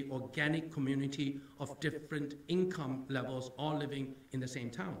is an organic community of different income levels all living in the same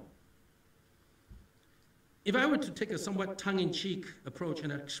town. If I were to take a somewhat tongue-in-cheek approach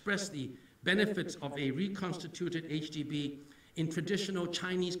and express the benefits of a reconstituted HDB in traditional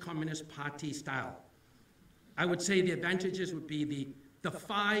Chinese Communist Party style, I would say the advantages would be the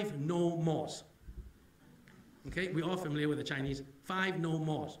 5 no mores. Okay, we're all familiar with the Chinese, 5 no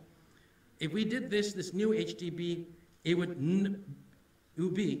mores. If we did this new HDB, it would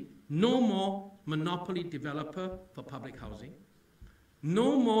be no more monopoly developer for public housing,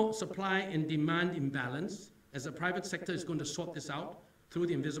 no more supply and demand imbalance, as the private sector is going to sort this out through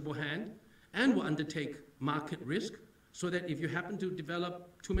the invisible hand, and will undertake market risk so that if you happen to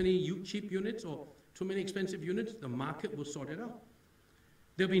develop too many cheap units or too many expensive units, the market will sort it out.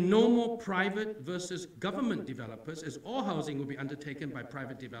 There'll be no more private versus government developers, as all housing will be undertaken by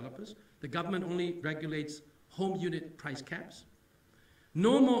private developers. The government only regulates home unit price caps.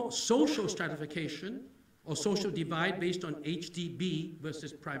 No more social stratification or social divide based on HDB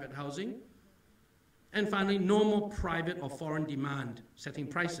versus private housing. And finally, no more private or foreign demand setting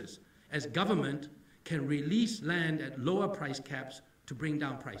prices, as government can release land at lower price caps to bring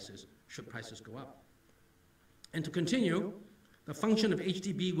down prices should prices go up. And to continue, the function of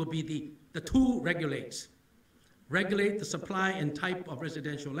HDB will be the two regulates. Regulate the supply and type of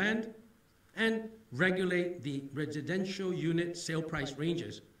residential land, and regulate the residential unit sale price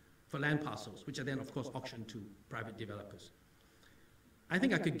ranges for land parcels, which are then, of course, auctioned to private developers. I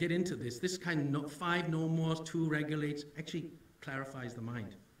think I could get into this. This kind of 5 no mores, 2 regulates actually clarifies the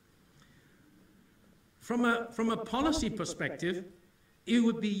mind. From a policy perspective, it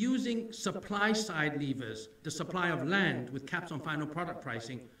would be using supply-side levers, the supply of land with caps on final product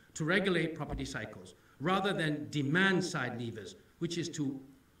pricing, to regulate property cycles, rather than demand-side levers, which is to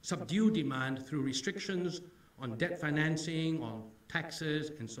subdue demand through restrictions on debt financing, on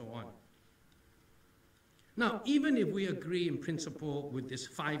taxes, and so on. Now, even if we agree in principle with this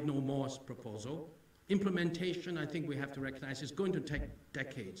 5 no mores proposal, implementation, I think we have to recognize, is going to take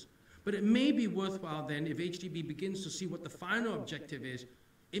decades. But it may be worthwhile then, if HDB begins to see what the final objective is,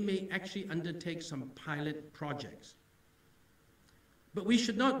 it may actually undertake some pilot projects. But we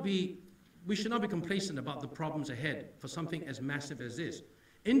should not be complacent about the problems ahead for something as massive as this.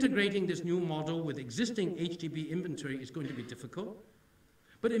 Integrating this new model with existing HDB inventory is going to be difficult.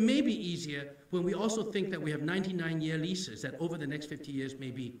 But it may be easier when we also think that we have 99-year leases that over the next 50 years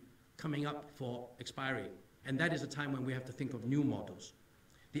may be coming up for expiry. And that is a time when we have to think of new models.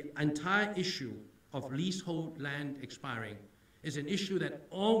 The entire issue of leasehold land expiring is an issue that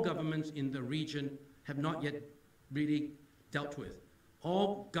all governments in the region have not yet really dealt with.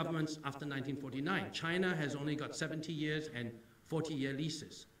 All governments after 1949. China has only got 70 years and 40-year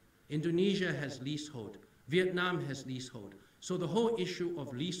leases. Indonesia has leasehold. Vietnam has leasehold. So the whole issue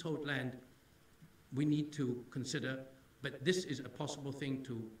of leasehold land we need to consider, but this is a possible thing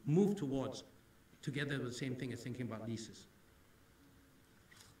to move towards, together with the same thing as thinking about leases.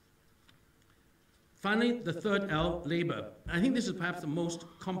 Finally, the third L, labor. I think this is perhaps the most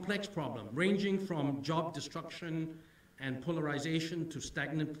complex problem, ranging from job destruction and polarization to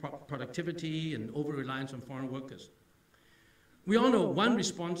stagnant productivity and over-reliance on foreign workers. We all know one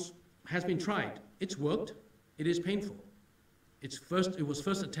response has been tried. It's worked. It is painful. It was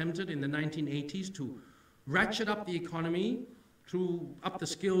first attempted in the 1980s to ratchet up the economy, up the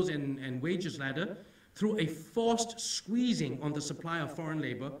skills and wages ladder, through a forced squeezing on the supply of foreign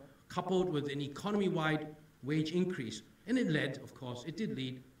labor, coupled with an economy-wide wage increase. And it led, of course, it did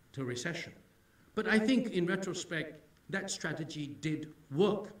lead to a recession. But I think in retrospect, that strategy did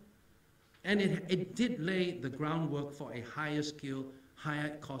work. And it did lay the groundwork for a higher skill, higher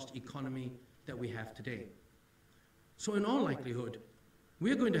cost economy that we have today. So in all likelihood,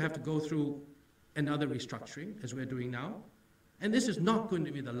 we're going to have to go through another restructuring, as we're doing now. And this is not going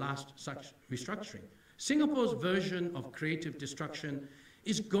to be the last such restructuring. Singapore's version of creative destruction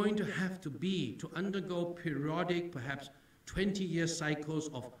is going to have to be to undergo periodic, perhaps 20-year cycles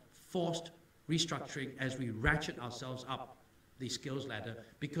of forced restructuring as we ratchet ourselves up the skills ladder,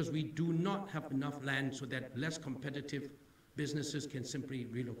 because we do not have enough land so that less competitive businesses can simply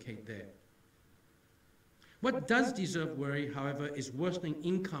relocate there. What does deserve worry, however, is worsening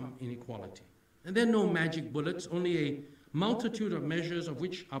income inequality. And there are no magic bullets, only a multitude of measures, of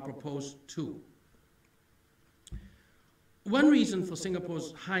which are proposed 2. One reason for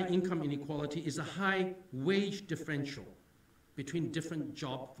Singapore's high income inequality is a high wage differential between different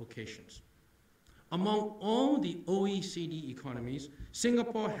job vocations. Among all the OECD economies,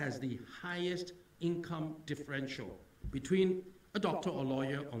 Singapore has the highest income differential between a doctor or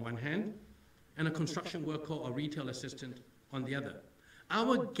lawyer on one hand and a construction worker or retail assistant on the other.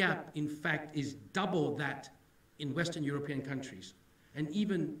 Our gap, in fact, is double that in Western European countries, and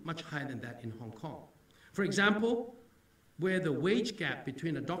even much higher than that in Hong Kong. For example, where the wage gap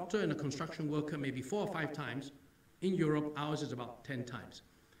between a doctor and a construction worker may be 4 or 5 times, in Europe, ours is about 10 times.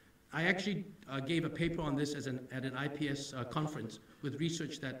 I actually gave a paper on this at an IPS conference with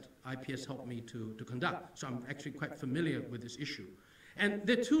research that IPS helped me to conduct, so I'm actually quite familiar with this issue. And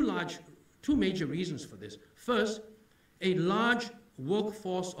there are two major reasons for this. First, a large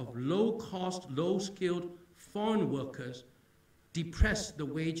workforce of low-cost, low-skilled foreign workers depress the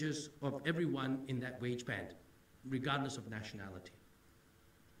wages of everyone in that wage band, regardless of nationality.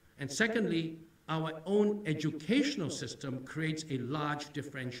 And secondly, our own educational system creates a large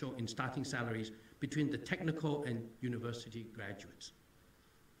differential in starting salaries between the technical and university graduates.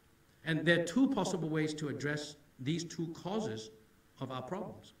 And there are two possible ways to address these two causes of our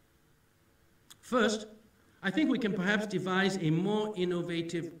problems. First, I think we can perhaps devise a more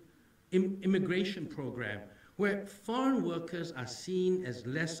innovative immigration program where foreign workers are seen as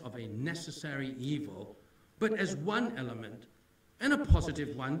less of a necessary evil, but as one element, and a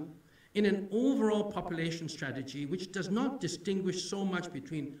positive one, in an overall population strategy which does not distinguish so much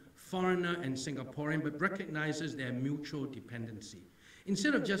between foreigner and Singaporean, but recognizes their mutual dependency.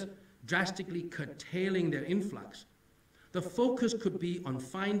 Instead of just drastically curtailing their influx, the focus could be on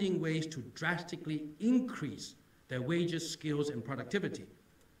finding ways to drastically increase their wages, skills, and productivity.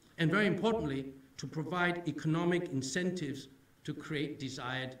 And very importantly, to provide economic incentives to create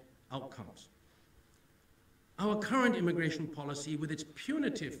desired outcomes. Our current immigration policy, with its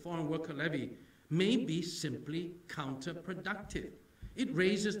punitive foreign worker levy, may be simply counterproductive. It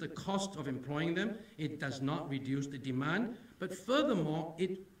raises the cost of employing them, it does not reduce the demand, but furthermore,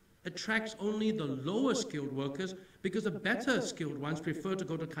 it attracts only the lower skilled workers because the better skilled ones prefer to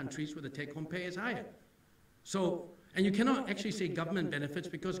go to countries where the take-home pay is higher. So, and you cannot actually say government benefits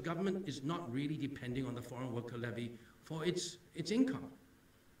because government is not really depending on the foreign worker levy for its income.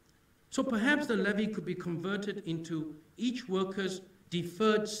 So perhaps the levy could be converted into each worker's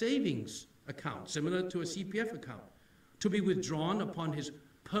deferred savings account, similar to a CPF account, to be withdrawn upon his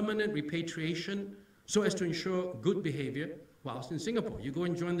permanent repatriation so as to ensure good behavior whilst in Singapore. You go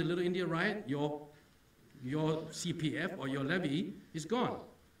and join the Little India riot, your CPF or your levy is gone.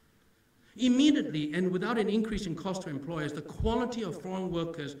 Immediately, and without an increase in cost to employers, the quality of foreign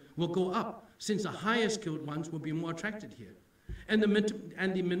workers will go up since the higher skilled ones will be more attracted here. And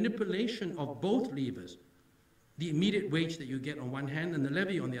the manipulation of both levers, the immediate wage that you get on one hand and the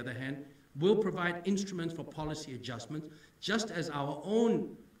levy on the other hand, will provide instruments for policy adjustment, just as our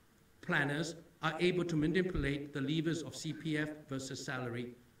own planners are able to manipulate the levers of CPF versus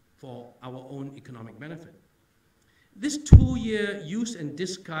salary for our own economic benefit. This two-year use and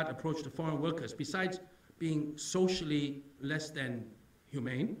discard approach to foreign workers, besides being socially less than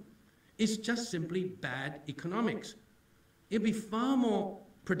humane, is just simply bad economics. It'd be far more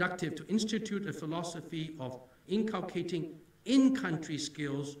productive to institute a philosophy of inculcating in-country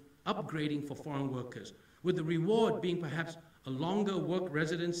skills, upgrading for foreign workers, with the reward being perhaps a longer work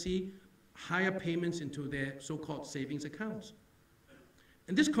residency, higher payments into their so-called savings accounts.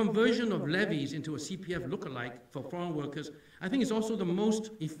 And this conversion of levies into a CPF lookalike for foreign workers, I think, is also the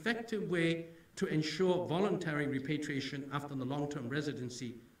most effective way to ensure voluntary repatriation after the long-term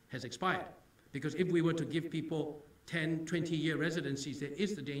residency has expired. Because if we were to give people 10, 20-year residencies, there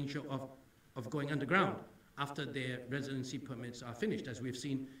is the danger of going underground after their residency permits are finished, as we've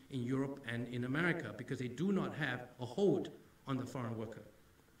seen in Europe and in America, because they do not have a hold on the foreign worker.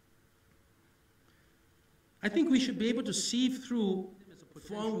 I think we should be able to sieve through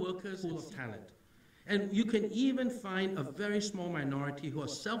foreign workers' pool of talent. And you can even find a very small minority who are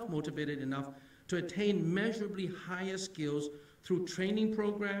self-motivated enough to attain measurably higher skills through training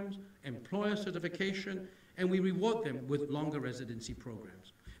programs, employer certification, and we reward them with longer residency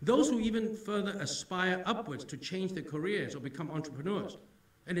programs. Those who even further aspire upwards to change their careers or become entrepreneurs.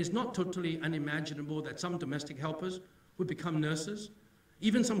 And it's not totally unimaginable that some domestic helpers would become nurses,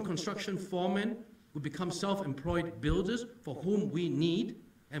 even some construction foremen would become self-employed builders for whom we need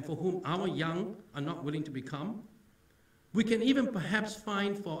and for whom our young are not willing to become. We can even perhaps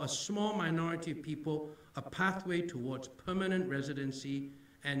find for a small minority of people a pathway towards permanent residency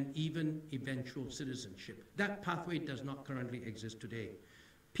and even eventual citizenship. That pathway does not currently exist today.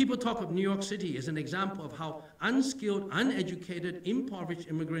 People talk of New York City as an example of how unskilled, uneducated, impoverished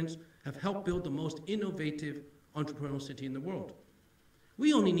immigrants have helped build the most innovative entrepreneurial city in the world.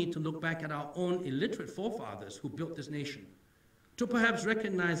 We only need to look back at our own illiterate forefathers who built this nation to perhaps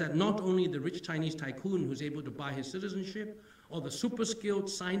recognize that not only the rich Chinese tycoon who's able to buy his citizenship, or the super skilled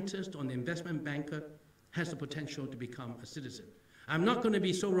scientist or the investment banker has the potential to become a citizen. I'm not going to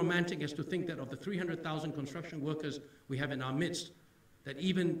be so romantic as to think that of the 300,000 construction workers we have in our midst, that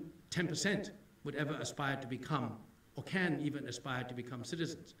even 10% would ever aspire to become, or can even aspire to become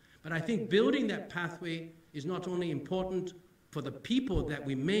citizens. But I think building that pathway is not only important for the people that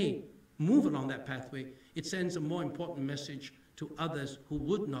we may move along that pathway, it sends a more important message to others who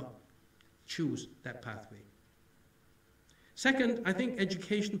would not choose that pathway. Second, I think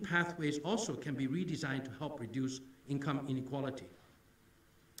education pathways also can be redesigned to help reduce income inequality.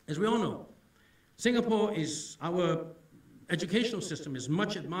 As we all know, Singapore our educational system is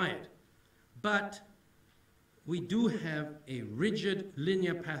much admired, but we do have a rigid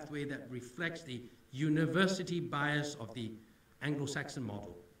linear pathway that reflects the university bias of the Anglo-Saxon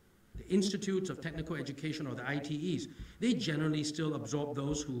model. The institutes of technical education, or the ITEs, they generally still absorb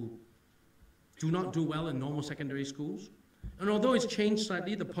those who do not do well in normal secondary schools. And although it's changed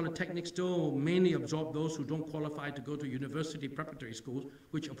slightly, the polytechnics still mainly absorb those who don't qualify to go to university preparatory schools,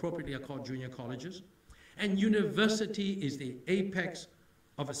 which appropriately are called junior colleges. And university is the apex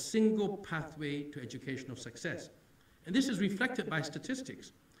of a single pathway to educational success. And this is reflected by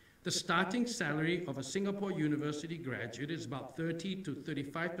statistics. The starting salary of a Singapore university graduate is about 30 to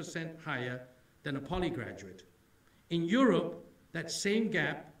 35% higher than a poly graduate. In Europe, that same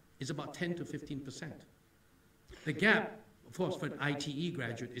gap is about 10 to 15%. The gap, of course, for an ITE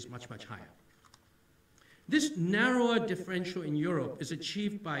graduate is much, much higher. This narrower differential in Europe is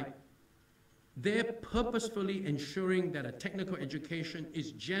achieved by their purposefully ensuring that a technical education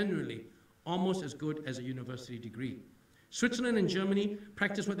is generally almost as good as a university degree. Switzerland and Germany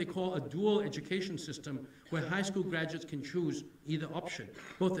practice what they call a dual education system, where high school graduates can choose either option.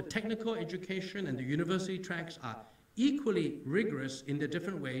 Both the technical education and the university tracks are equally rigorous in their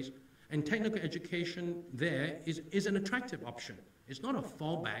different ways, and technical education there is an attractive option. It's not a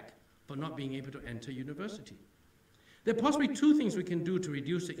fallback for not being able to enter university. There are possibly two things we can do to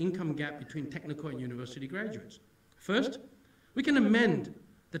reduce the income gap between technical and university graduates. First, we can amend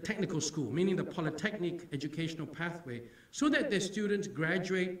the technical school, meaning the polytechnic educational pathway, so that their students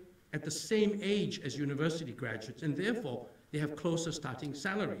graduate at the same age as university graduates, and therefore they have closer starting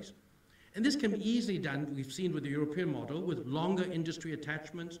salaries. And this can be easily done, we've seen with the European model, with longer industry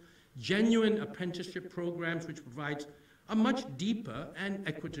attachments, genuine apprenticeship programs which provides a much deeper and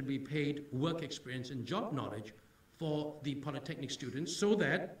equitably paid work experience and job knowledge for the polytechnic students, so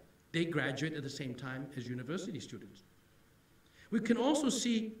that they graduate at the same time as university students. We can also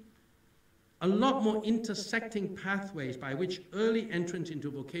see a lot more intersecting pathways by which early entrants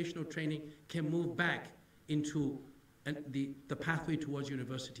into vocational training can move back into the pathway towards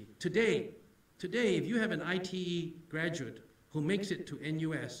university. Today, if you have an ITE graduate who makes it to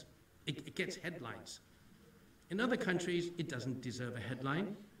NUS, it gets headlines. In other countries, it doesn't deserve a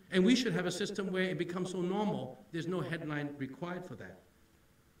headline, and we should have a system where it becomes so normal, there's no headline required for that.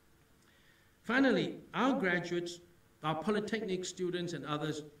 Finally, our graduates, our polytechnic students and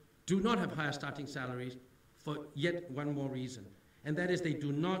others do not have higher starting salaries for yet one more reason, and that is they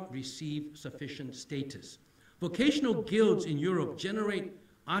do not receive sufficient status. Vocational guilds in Europe generate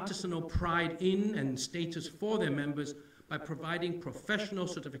artisanal pride in and status for their members by providing professional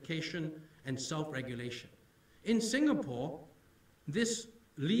certification and self-regulation. In Singapore, this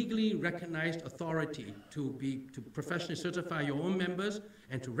legally recognized authority to professionally certify your own members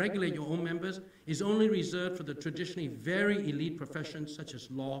and to regulate your own members is only reserved for the traditionally very elite professions such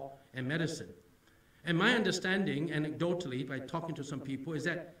as law and medicine. And my understanding, anecdotally, by talking to some people, is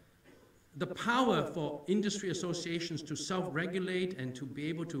that the power for industry associations to self-regulate and to be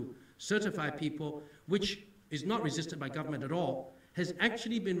able to certify people, which is not resisted by government at all, has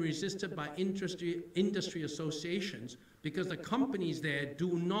actually been resisted by industry associations, because the companies there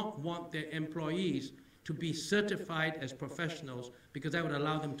do not want their employees to be certified as professionals, because that would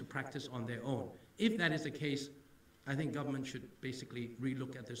allow them to practice on their own. If that is the case, I think government should basically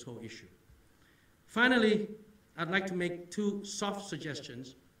relook at this whole issue. Finally, I'd like to make two soft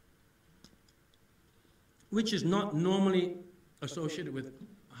suggestions, which is not normally associated with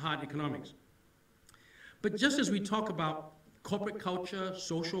hard economics. But just as we talk about corporate culture,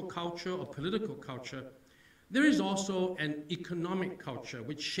 social culture, or political culture, there is also an economic culture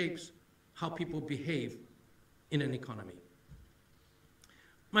which shapes how people behave in an economy.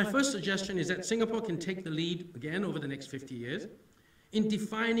 My first suggestion is that Singapore can take the lead, again, over the next 50 years, in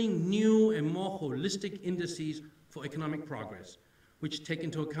defining new and more holistic indices for economic progress, which take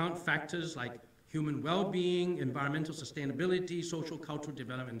into account factors like human well-being, environmental sustainability, social cultural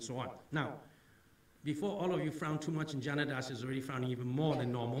development, and so on. Now, before all of you frown too much, and Janadas is already frowning even more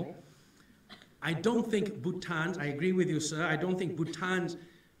than normal, I don't think Bhutan's, I agree with you, sir, I don't think Bhutan's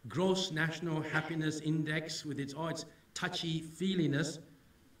gross national happiness index with all its touchy-feeliness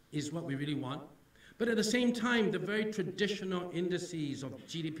is what we really want. But at the same time, the very traditional indices of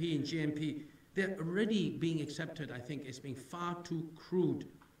GDP and GNP, they're already being accepted, I think, as being far too crude.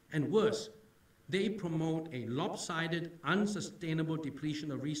 And worse, they promote a lopsided, unsustainable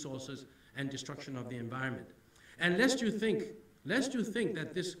depletion of resources and destruction of the environment. And lest you think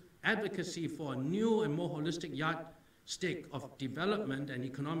that this advocacy for a new and more holistic yardstick of development and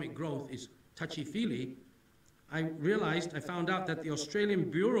economic growth is touchy-feely, I found out that the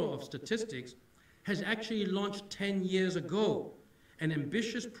Australian Bureau of Statistics has actually launched 10 years ago an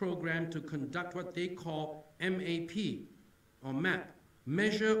ambitious program to conduct what they call MAP, or MAP,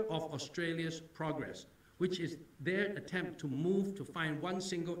 Measure of Australia's Progress, which is their attempt to move to find one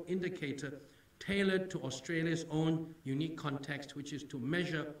single indicator tailored to Australia's own unique context, which is to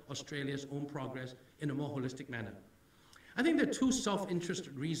measure Australia's own progress in a more holistic manner. I think there are two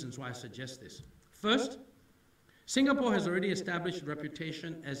self-interested reasons why I suggest this. First, Singapore has already established a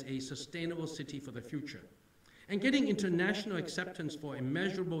reputation as a sustainable city for the future. And getting international acceptance for a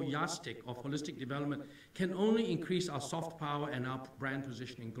measurable yardstick of holistic development can only increase our soft power and our brand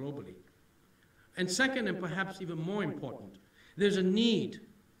positioning globally. And second, and perhaps even more important, there's a need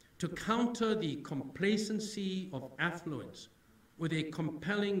to counter the complacency of affluence with a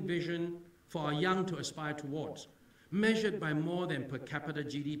compelling vision for our young to aspire towards, measured by more than per capita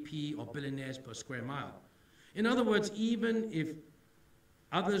GDP or billionaires per square mile. In other words, even if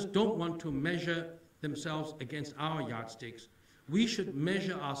others don't want to measure themselves against our yardsticks, we should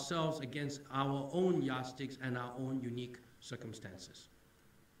measure ourselves against our own yardsticks and our own unique circumstances.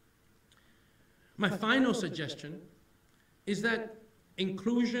 My final suggestion is that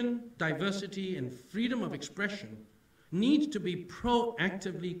inclusion, diversity, and freedom of expression needs to be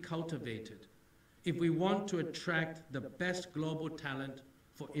proactively cultivated if we want to attract the best global talent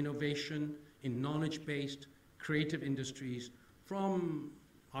for innovation in knowledge-based creative industries, from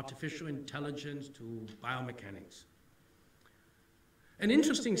artificial intelligence to biomechanics. An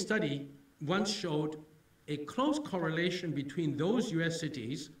interesting study once showed a close correlation between those US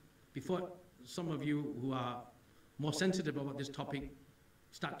cities, before some of you who are more sensitive about this topic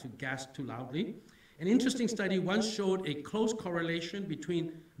start to gasp too loudly. An interesting study once showed a close correlation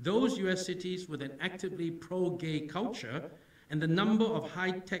between those US cities with an actively pro-gay culture and the number of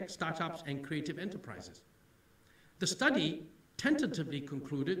high-tech startups and creative enterprises. The study tentatively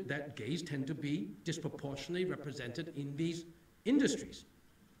concluded that gays tend to be disproportionately represented in these industries.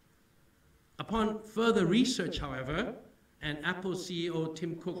 Upon further research, however, and Apple CEO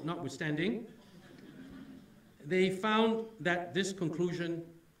Tim Cook notwithstanding, they found that this conclusion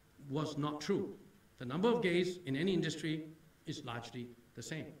was not true. The number of gays in any industry is largely the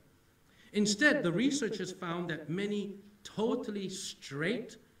same. Instead, the researchers found that many totally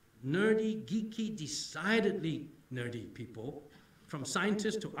straight, nerdy, geeky, decidedly nerdy people, from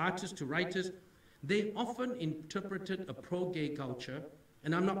scientists to artists to writers, they often interpreted a pro-gay culture,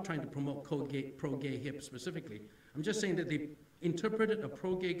 and I'm not trying to promote pro-gay here specifically, I'm just saying that they interpreted a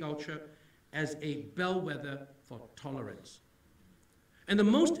pro-gay culture as a bellwether for tolerance. And the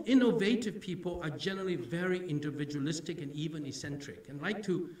most innovative people are generally very individualistic and even eccentric, and like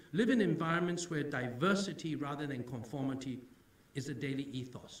to live in environments where diversity rather than conformity is the daily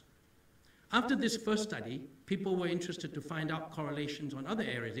ethos. After this first study, people were interested to find out correlations on other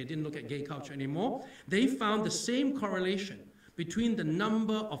areas. They didn't look at gay culture anymore. They found the same correlation between the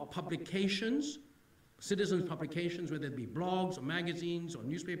number of publications, citizens' publications, whether it be blogs or magazines or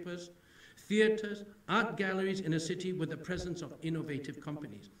newspapers, theaters, art galleries in a city with the presence of innovative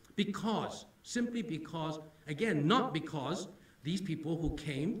companies. Because, simply because, again, not because these people who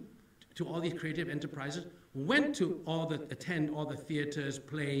came to all these creative enterprises went to attend all the theaters,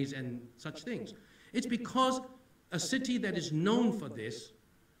 plays, and such things. It's because a city that is known for this,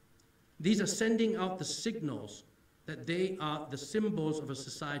 these are sending out the signals that they are the symbols of a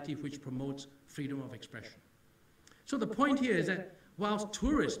society which promotes freedom of expression. So the point here is that whilst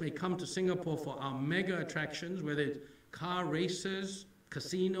tourists may come to Singapore for our mega attractions, whether it's car races,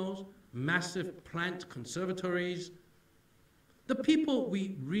 casinos, massive plant conservatories, the people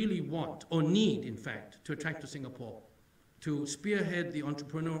we really want, or need, in fact, to attract to Singapore, to spearhead the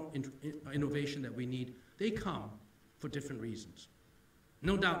entrepreneurial innovation that we need, they come for different reasons.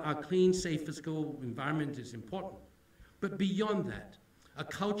 No doubt our clean, safe physical environment is important. But beyond that, a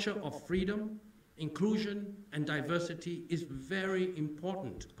culture of freedom, inclusion, and diversity is very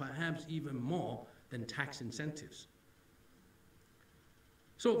important, perhaps even more than tax incentives.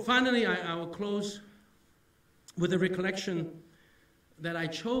 So finally, I will close with a recollection that I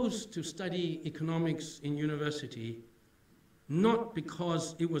chose to study economics in university, not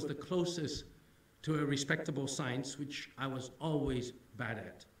because it was the closest to a respectable science, which I was always bad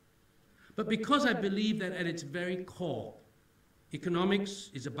at, but because I believe that at its very core, economics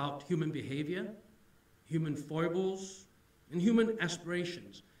is about human behavior, human foibles, and human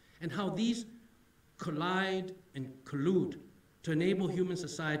aspirations, and how these collide and collude to enable human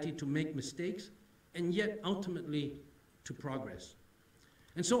society to make mistakes and yet ultimately to progress.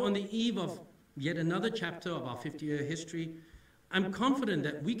 And so on the eve of yet another chapter of our 50-year history, I'm confident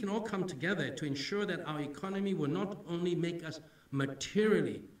that we can all come together to ensure that our economy will not only make us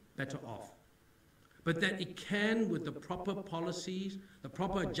materially better off, but that it can, with the proper policies, the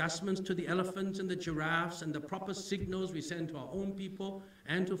proper adjustments to the elephants and the giraffes, and the proper signals we send to our own people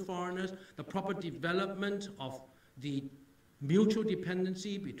and to foreigners, the proper development of the mutual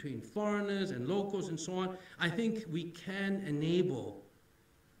dependency between foreigners and locals and so on, I think we can enable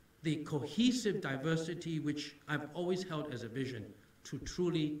the cohesive diversity which I've always held as a vision to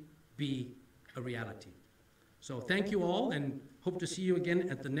truly be a reality. So thank you all, and hope to see you again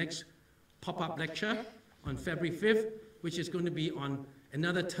at the next pop-up lecture on February 5th, which is going to be on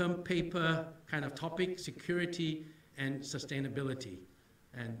another term paper kind of topic, security and sustainability.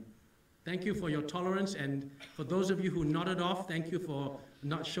 And thank you for your tolerance, and for those of you who nodded off, thank you for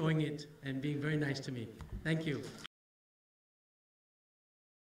not showing it and being very nice to me. Thank you.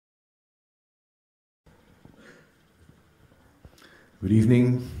 Good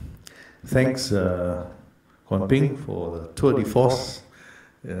evening. Thanks, Kuan Ping, for the tour de force,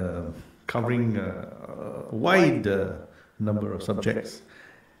 covering a wide number of subjects.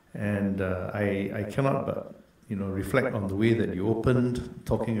 And I cannot but reflect on the way that you opened,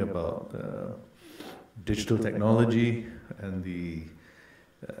 talking about digital technology and the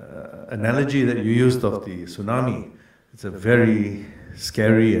analogy that you used of the tsunami. It's a very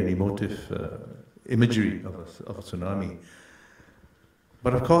scary and emotive imagery of a tsunami.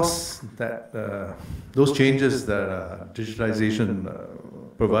 But of course, that those changes that digitalization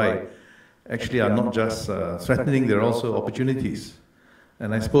provide actually are not just threatening, they're also opportunities.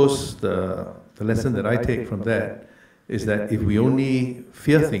 And I suppose the lesson that I take from that is that if we only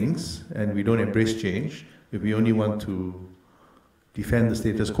fear things and we don't embrace change, if we only want to defend the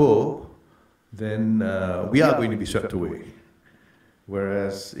status quo, then we are going to be swept away.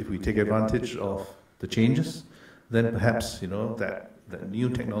 Whereas if we take advantage of the changes, then perhaps that new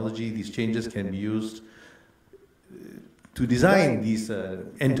technology, these changes can be used to design these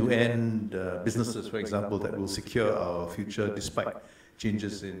end-to-end businesses, for example, that will secure our future despite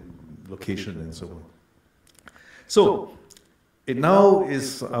changes in location and so on. So, it now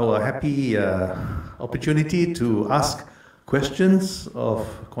is our happy opportunity to ask questions of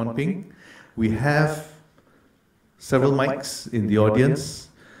Kuan Ping. We have several mics in the audience.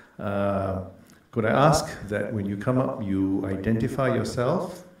 Could I ask that when you come up, you identify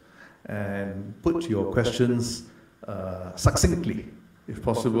yourself and put your questions succinctly, if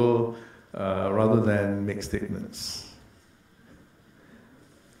possible, rather than make statements.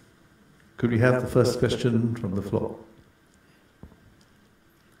 Could we have the first question from the floor?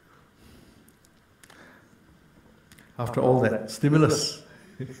 After all that stimulus.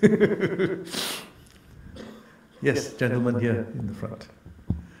 Yes, gentleman here in the front.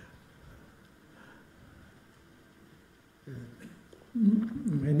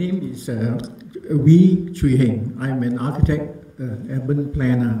 My name is Wee Chui Heng. I'm an architect, urban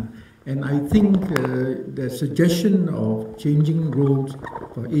planner, and I think the suggestion of changing roles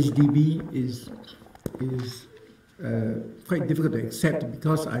for HDB is quite difficult to accept,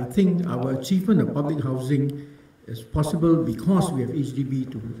 because I think our achievement of public housing is possible because we have HDB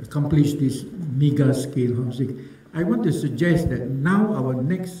to accomplish this mega scale housing. I want to suggest that now our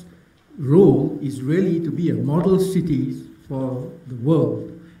next role is really to be a model city for the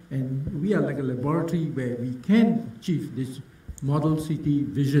world, and we are like a laboratory where we can achieve this model city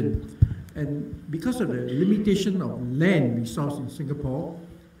vision. And because of the limitation of land resource in Singapore,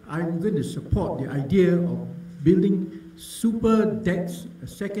 I'm going to support the idea of building super decks, a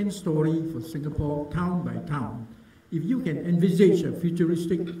second story for Singapore, town by town. If you can envisage a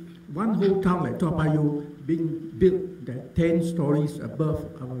futuristic, one whole town like Toa Payoh being built that 10 stories above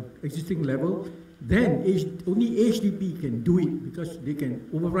our existing level, then only HDB can do it, because they can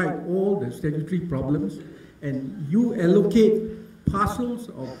override all the statutory problems, and you allocate parcels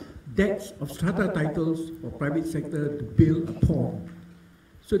of decks of strata titles for private sector to build upon,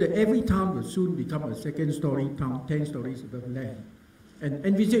 so that every town will soon become a second story town, 10 stories above land. And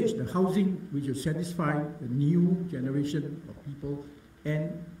envisage the housing which will satisfy the new generation of people,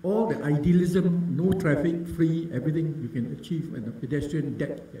 and all the idealism, no traffic, free, everything you can achieve in a pedestrian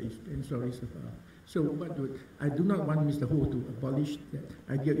deck that is 10 stories above. So I do not want Mr. Ho to abolish that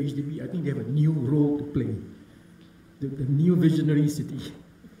idea of HDB. I think they have a new role to play, the new visionary city.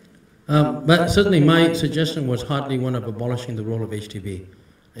 But certainly my suggestion was hardly one of abolishing the role of HDB.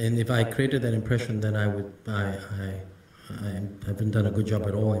 And if I created that impression, then I haven't done a good job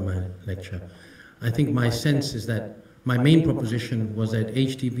at all in my lecture. I think my sense is that my main proposition was that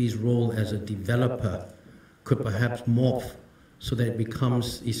HDB's role as a developer could perhaps morph so that it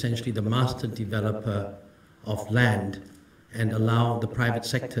becomes essentially the master developer of land, and allow the private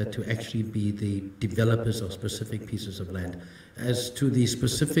sector to actually be the developers of specific pieces of land. As to the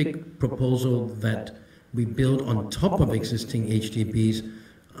specific proposal that we build on top of existing HDBs,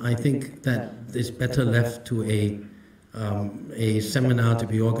 I think that is better left to a seminar to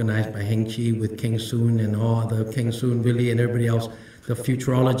be organized by Heng Chi with Keng Soon and all the Keng Soon, Willie and everybody else, the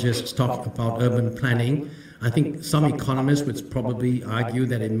futurologists talk about urban planning. I think some economists would probably argue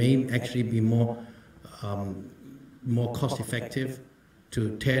that it may actually be more cost-effective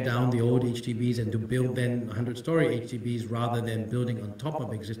to tear down the old HDBs and to build then 100-story HDBs rather than building on top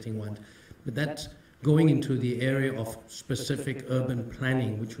of existing ones. But that's going into the area of specific urban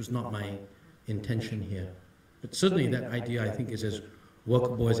planning, which was not my intention here. But certainly that idea, I think, is as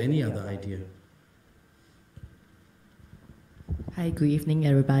workable as any other idea. Hi, good evening,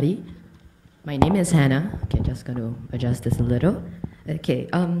 everybody. My name is Hannah. Okay, just going to adjust this a little. Okay,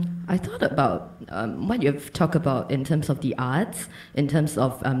 I thought about what you've talked about in terms of the arts, in terms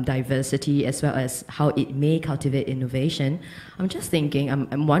of diversity, as well as how it may cultivate innovation. I'm just thinking,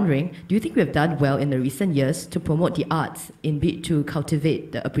 I'm wondering, do you think we've done well in the recent years to promote the arts in bid to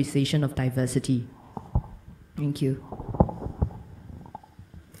cultivate the appreciation of diversity? Thank you.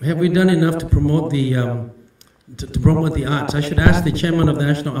 Have we done enough to promote the arts? I should ask the chairman of the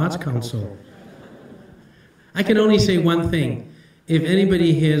National Arts Council. I can only say one thing. If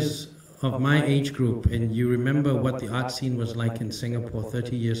anybody hears of my age group and you remember what the art scene was like in Singapore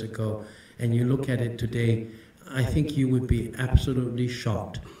 30 years ago, and you look at it today, I think you would be absolutely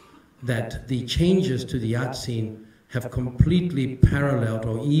shocked that the changes to the art scene have completely paralleled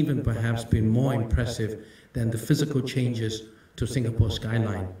or even perhaps been more impressive than the physical changes to Singapore's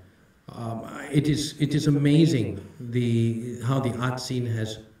skyline. It is amazing how the art scene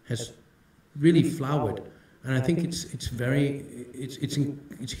has really flowered. And I think it's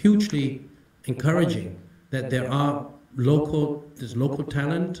hugely encouraging that there's local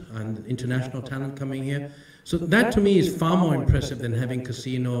talent and international talent coming here. So that to me is far more impressive than having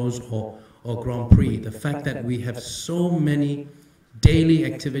casinos or Grand Prix. The fact that we have so many daily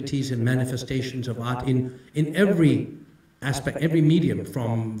activities and manifestations of art in every aspect, every medium,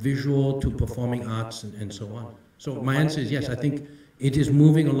 from visual to performing arts and so on. So my answer is yes, I think it is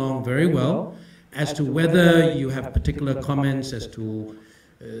moving along very well. As to whether you have particular comments as to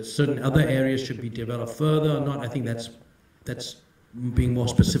certain other areas should be developed further or not, I think that's being more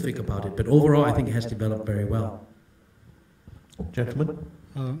specific about it. But overall, I think it has developed very well. Gentlemen?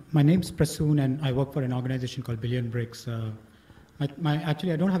 My name's Prasoon, and I work for an organization called Billion Bricks.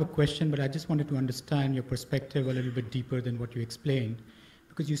 Actually, I don't have a question, but I just wanted to understand your perspective a little bit deeper than what you explained.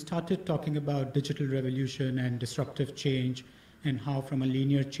 Because you started talking about digital revolution and disruptive change, and how from a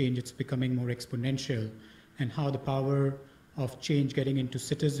linear change it's becoming more exponential, and how the power of change getting into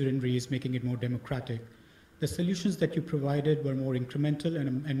citizenry is making it more democratic. The solutions that you provided were more incremental,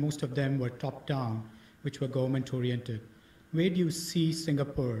 and most of them were top-down, which were government-oriented. Where do you see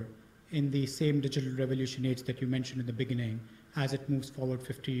Singapore in the same digital revolution age that you mentioned in the beginning, as it moves forward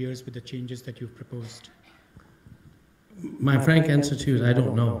 50 years with the changes that you've proposed? My frank answer to you is I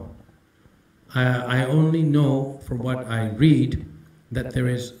don't know. I only know from what I read that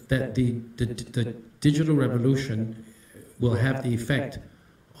the digital revolution will have the effect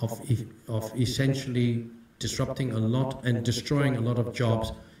of essentially disrupting a lot and destroying a lot of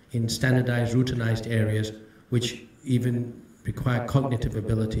jobs in standardized, routinized areas, which even require cognitive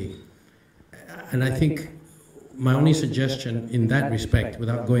ability. And I think my only suggestion in that respect,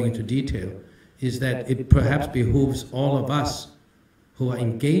 without going into detail, is that it perhaps behooves all of us who are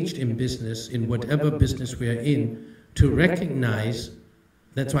engaged in business, in whatever business we are in, to recognize,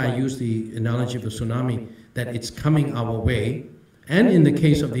 that's why I use the analogy of a tsunami, that it's coming our way. And in the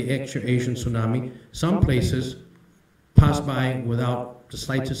case of the actual Asian tsunami, some places passed by without the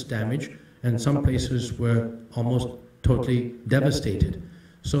slightest damage, and some places were almost totally devastated.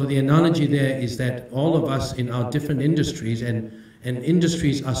 So the analogy there is that all of us in our different industries, and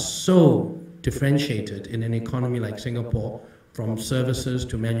industries are so differentiated in an economy like Singapore, from services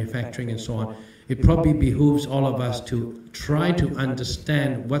to manufacturing and so on, it probably behooves all of us to try to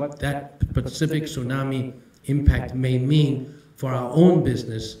understand what that specific tsunami impact may mean for our own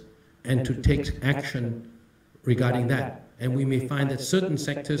business and to take action regarding that. And we may find that certain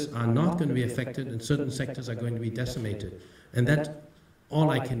sectors are not going to be affected and certain sectors are going to be decimated. And that's all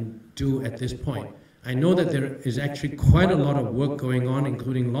I can do at this point. I know that there is actually quite a lot of work going on,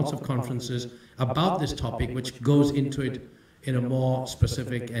 including lots of conferences about this topic, which goes into it in a more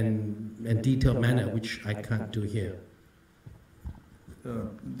specific and detailed manner, which I can't do here.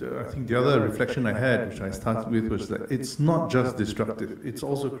 I think the other reflection I had, which I started with, was that it's not just destructive, it's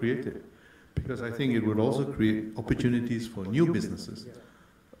also creative. Because I think it would also create opportunities for new businesses,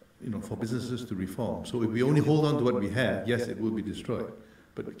 for businesses to reform. So if we only hold on to what we have, yes, it will be destroyed,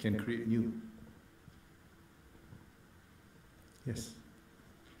 but we can create new. Yes.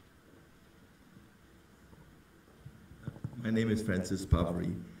 My name is Francis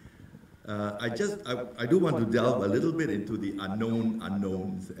Pavary. I do want to delve a little bit into the unknown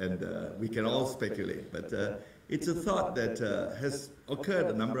unknowns, and we can all speculate, but it's a thought that has occurred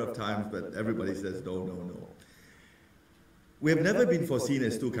a number of times, but everybody says no, no, no. We have never been foreseen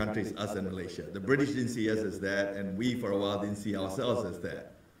as two countries, us and Malaysia. The British didn't see us as that, and we for a while didn't see ourselves as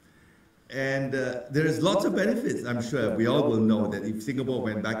that. And there is lots of benefits, I'm sure. We all will know that if Singapore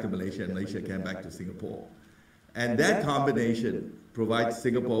went back to Malaysia and Malaysia came back to Singapore, and that combination provides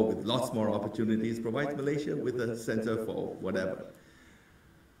Singapore with lots more opportunities, provides Malaysia with a center for whatever.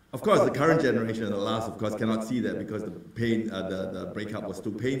 Of course, the current generation and the last, of course, cannot see that because the pain, the breakup was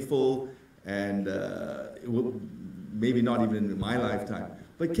too painful, and it will, maybe not even in my lifetime.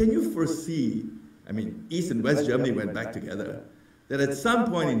 But can you foresee, I mean, East and West Germany went back together, that at some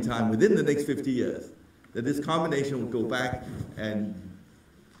point in time, within the next 50 years, that this combination will go back and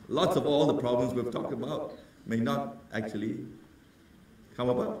lots of all the problems we've talked about may not actually come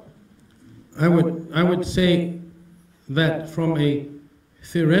about? I would say that from a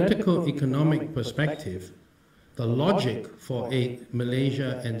theoretical economic perspective, the logic for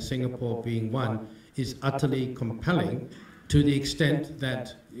Malaysia and Singapore being one is utterly compelling, to the extent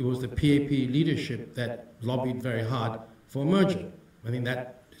that it was the PAP leadership that lobbied very hard for a merger. I think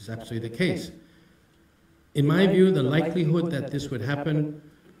that is absolutely the case. In my view, the likelihood that this would happen,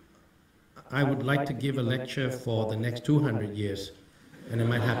 I would like to give a lecture for the next 200 years, and it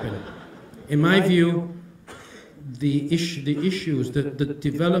might happen. In my view, the issues, the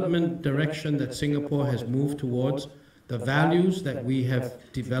development direction that Singapore has moved towards, the values that we have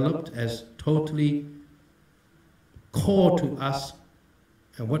developed as totally core to us,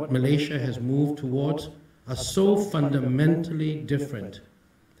 and what Malaysia has moved towards, are so fundamentally different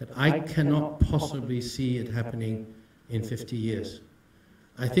that I cannot possibly see it happening in 50 years.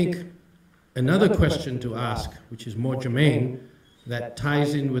 I think another question to ask, which is more germane, that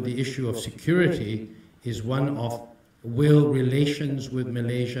ties in with the issue of security, is one of, will relations with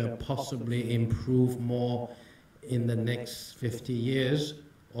Malaysia possibly improve more in the next 50 years,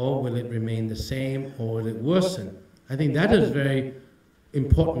 or will it remain the same, or will it worsen? I think that is a very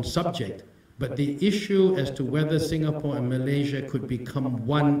important subject. But the issue as to whether Singapore and Malaysia could become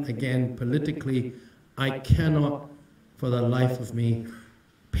one again politically, I cannot, for the life of me,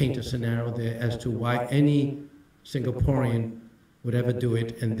 paint a scenario there as to why any Singaporean would ever do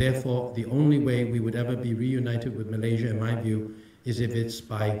it, and therefore the only way we would ever be reunited with Malaysia, in my view, is if it's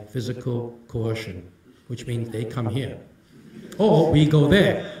by physical coercion, which means they come here, or we go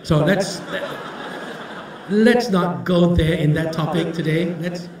there. So let's not go there in that topic today.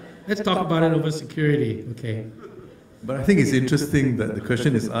 Let's talk about it over security, okay? But I think it's interesting that the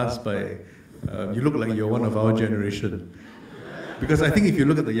question is asked by, you look like you're one of our generation. Because I think if you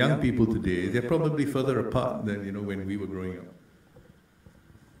look at the young people today, they're probably further apart than when we were growing up.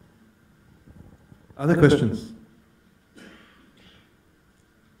 Other questions?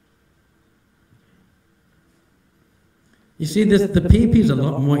 You see, the PAP is a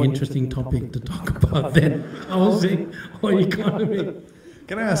lot more interesting topic to talk about than housing or economy.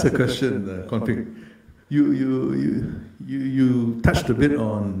 Can I ask a question, Konping? You touched a bit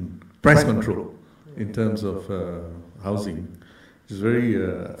on price control in terms of housing, which is a very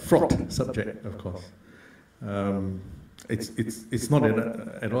fraught subject, of course. It's not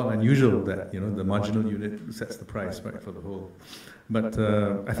at all unusual that the marginal unit sets the price, right, for the whole. But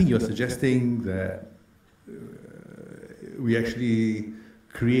I think you're suggesting that we actually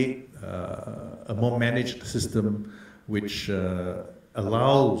create a more managed system which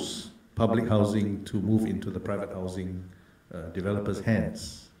allows public housing to move into the private housing developers'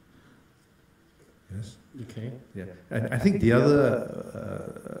 hands. Yes. Okay. Yeah, and I think the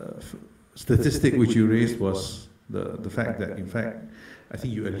other statistic which you raised was the fact that, in fact, I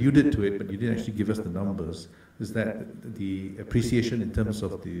think you alluded to it, but you didn't actually give us the numbers, is that the appreciation in terms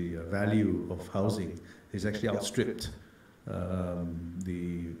of the value of housing is actually outstripped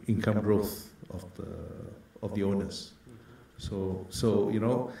the income growth of the owners. So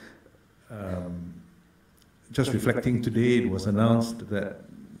just reflecting today, it was announced that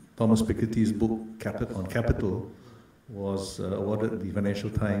Thomas Piketty's book on Capital was awarded the Financial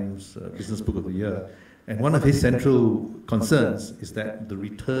Times Business Book of the Year. And one of his central concerns is that the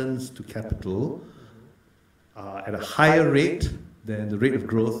returns to capital are at a higher rate than the rate of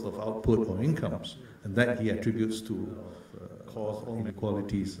growth of output or incomes. And that he attributes to cause all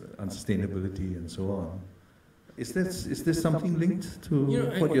inequalities, unsustainability, and so on. Is this something linked to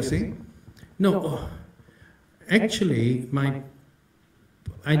what you're saying? No, actually,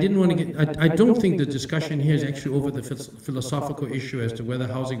 I didn't want to get. I don't think the discussion here is actually over the philosophical issue as to whether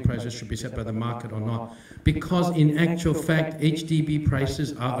housing prices should be set by the market or not, because in actual fact, HDB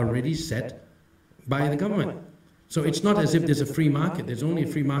prices are already set by the government. So it's not as if there's a free market. There's only a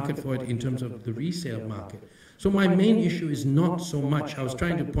free market for it in terms of the resale market. So my main issue is not so much. I was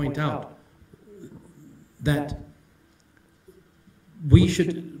trying to point out that we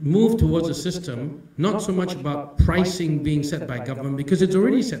should move towards a system, not so much about pricing being set by government, because it's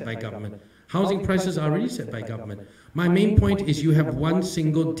already set by government. Housing prices are already set by government. My main point is you have one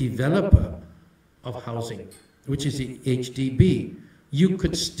single developer of housing, which is the HDB. You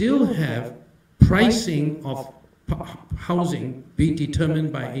could still have pricing of housing be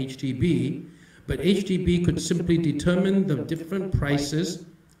determined by HDB, but HDB could simply determine the different prices,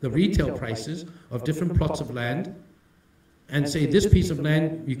 the retail prices of different plots of land, and say this piece of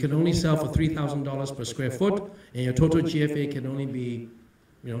land you can only sell for $3,000 per square foot, and your total GFA can only be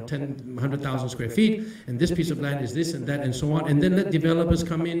 100,000 square feet, and this piece of land is this and that and so on, and then let developers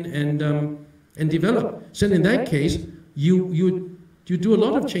come in and develop. So in that case, you do a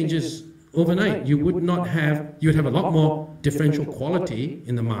lot of changes overnight. You would have a lot more differential quality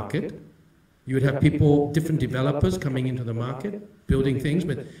in the market. You would have different developers coming into the market, building things,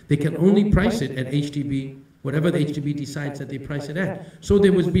 but they can only price it at HDB, whatever the HDB decides that they price it at. So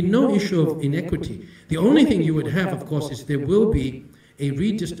there would be no issue of inequity. The only thing you would have, of course, is there will be a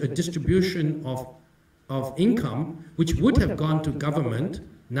distribution of income, which would have gone to government,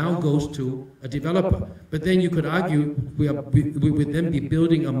 now goes to a developer. But then you could argue we would then be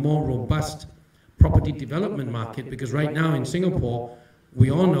building a more robust property development market, because right now in Singapore, we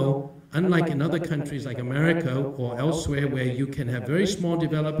all know, unlike in other countries like America or elsewhere where you can have very small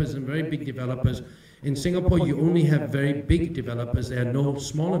developers and very big developers, in Singapore you only have very big developers, there are no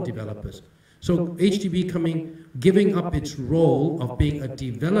smaller developers. So HDB giving up its role of being a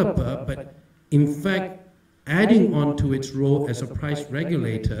developer, but in fact adding on to its role as a price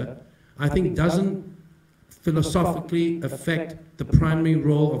regulator, I think doesn't philosophically affect the primary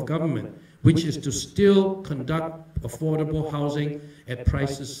role of government, which is to still conduct affordable housing at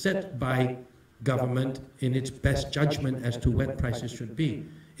prices set by government in its best judgment as to what prices should be.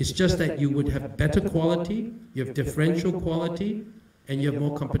 It's just that you would have better quality, you have differential quality, and you have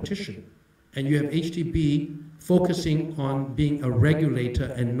more competition. And you have HDB focusing on being a regulator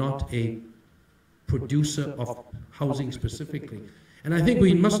and not a producer of housing specifically. And I think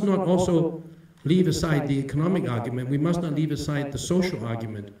we must not also leave aside the economic argument, we must not leave aside the social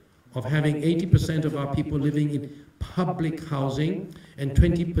argument of having 80% of our people living in public housing and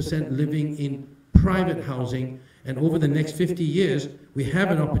 20% living in private housing. And over the next 50 years, we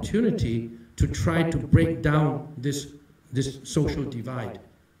have an opportunity to try to break down this social divide.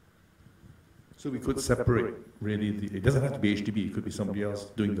 So we could separate, really, it doesn't have to be HDB, it could be somebody else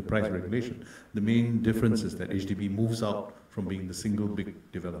doing the price regulation. The main difference is that HDB moves out from being the single big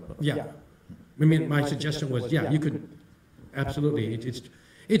developer. Yeah. I mean, my suggestion was, yeah, you could, absolutely.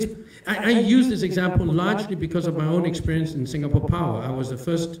 I use this example largely because of my own experience in Singapore Power. I was the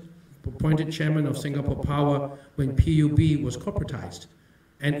first appointed chairman of Singapore Power when PUB was corporatized.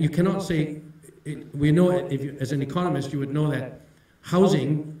 And you cannot say, we know, as an economist, you would know that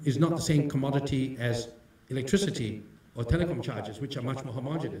housing is not the same commodity as electricity or telecom charges, which are much more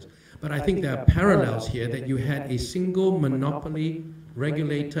homogeneous. But I think there are parallels here that you had a single monopoly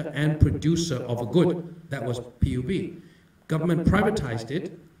regulator and producer of a good, that was PUB. Government privatized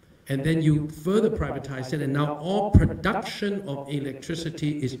it, and then you further privatized it, and now all production of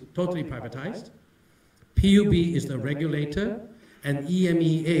electricity is totally privatized. PUB is the regulator, and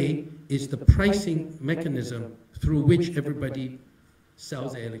EMEA is the pricing mechanism through which everybody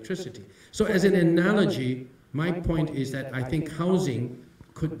sells their electricity. So as an analogy, my point is that I think housing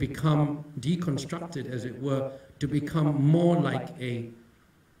could become deconstructed, as it were, to become more like the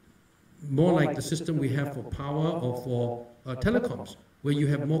system we have for power or for telecoms, where you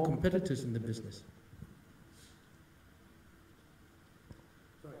have more competitors in the business.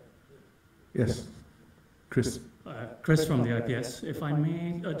 Yes, Chris. Chris from the IPS. If I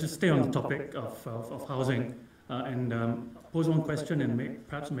may just stay on the topic of housing and pose one question and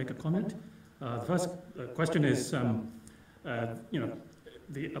perhaps make a comment. The first question is,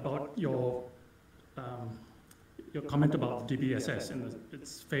 about your comment about DBSS and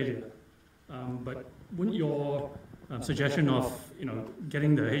its failure. But wouldn't your suggestion of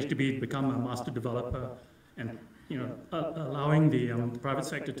getting the HDB to become a master developer and allowing the private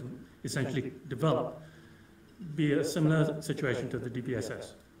sector to essentially develop, be a similar situation to the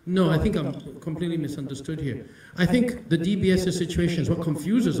DBSS? No, I think I'm completely misunderstood here. I think the DBSS situation is what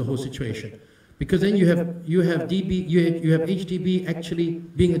confuses the whole situation, because then you have HDB actually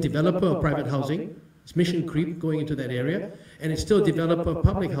being a developer of private housing. It's mission creep going into that area, and it's still a developer of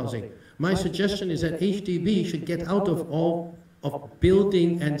public housing. My suggestion is that HDB should get out of all of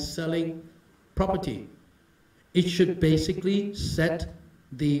building and selling property. It should basically set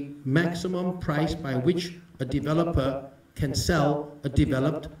the maximum price by which a developer can sell a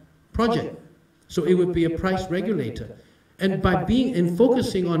developed project. So it would be a price regulator. And by being and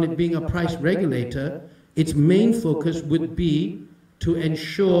focusing on it being a price regulator, its main focus would be to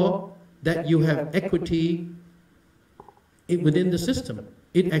ensure that you have equity within the system.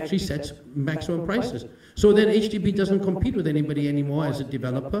 It actually sets maximum prices. So then HDB doesn't compete with anybody anymore as a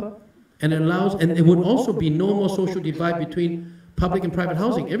developer, and allows, and it would also be no more social divide between public and private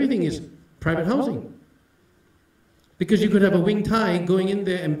housing. Everything is private housing. Because you could have a Wing Tai going in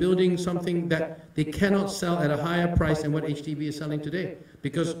there and building something that they cannot sell at a higher price than what HDB is selling today.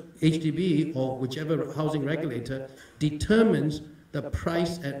 Because HDB, or whichever housing regulator, determines the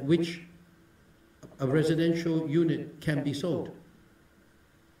price at which a residential unit can be sold.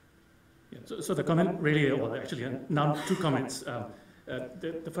 Yeah, so the comment really, well, actually, now two comments.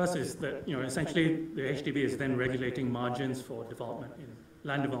 The first is that, essentially the HDB is then regulating margins for development,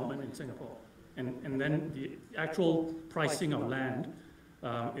 land development in Singapore. And then the actual pricing of land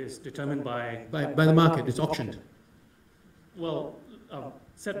is determined by the market. It's auctioned. Well,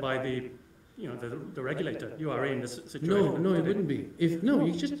 set by the regulator, URA in this situation. No, it wouldn't be.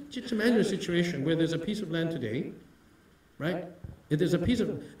 You just imagine a situation where there's a piece of land today, right? If there's a piece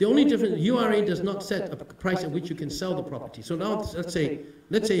of, the only difference, URA does not set a price at which you can sell the property. So now, let's say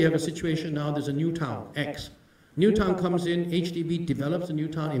you have a situation now, there's a new town, X. New town comes in, HDB develops a new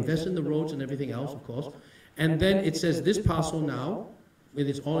town, invests in the roads and everything else, of course, and then it says this parcel now,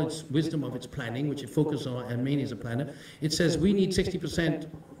 with all its wisdom of its planning, which it focuses on, and mainly as a planner, it says we need 60%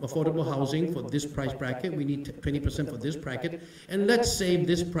 affordable housing for this price bracket, we need 20% for this bracket, and let's save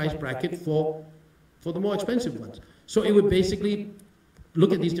this price bracket for the more expensive ones. So it would basically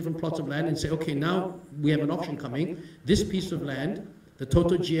look at these different plots of land and say, okay, now we have an auction coming, this piece of land, the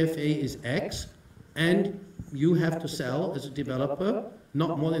total GFA is X, and you have to sell, as a developer,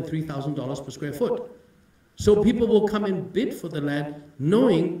 not more than $3,000 per square foot. So people will come and bid for the land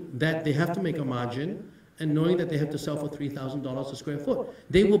knowing that they have to make a margin and knowing that they have to sell for $3,000 a square foot.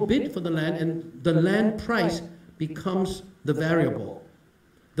 They will bid for the land, and the land price becomes the variable.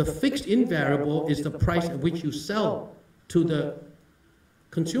 The fixed invariable is the price at which you sell to the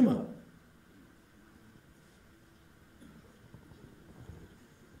consumer.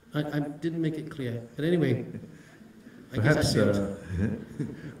 I didn't make it clear, but anyway. Perhaps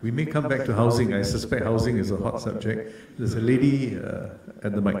we may come back to housing. I suspect housing is a hot subject. There's a lady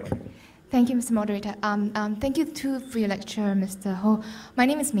at the mic. Thank you, Mr. Moderator. Thank you too for your lecture, Mr. Ho. My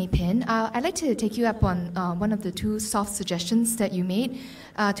name is Mei Pin. I'd like to take you up on one of the two soft suggestions that you made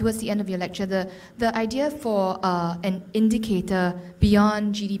towards the end of your lecture. The idea for an indicator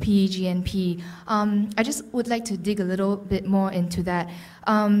beyond GDP, GNP. I just would like to dig a little bit more into that.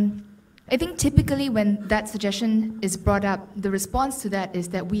 I think typically when that suggestion is brought up, the response to that is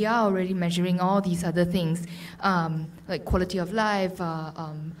that we are already measuring all these other things, like quality of life,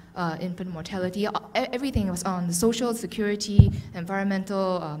 infant mortality, everything was on the social, security,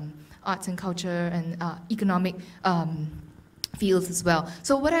 environmental, arts and culture, and economic fields as well.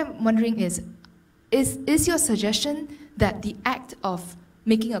 So what I'm wondering is your suggestion that the act of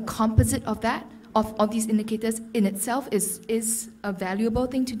making a composite of that, of these indicators in itself is a valuable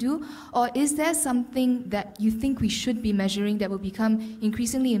thing to do? Or is there something that you think we should be measuring that will become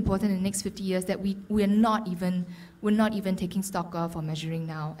increasingly important in the next 50 years that we're not even taking stock of or measuring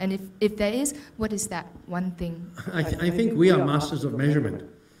now? And if there is, what is that one thing? I think we are masters of measurement.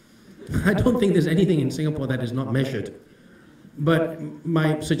 I don't think there's anything in Singapore that is not measured. But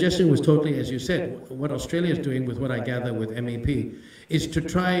my suggestion was totally, as you said, what Australia is doing with what I gather with MAP is to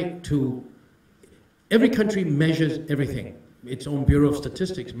try to. Every country measures everything. Its own Bureau of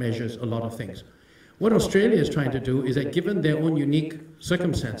Statistics measures a lot of things. What Australia is trying to do is that given their own unique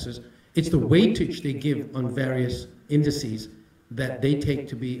circumstances, it's the weightage they give on various indices that they take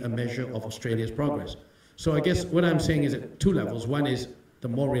to be a measure of Australia's progress. So I guess what I'm saying is at two levels. One is the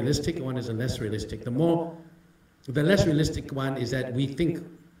more realistic, one is the less realistic. The less realistic one is that we think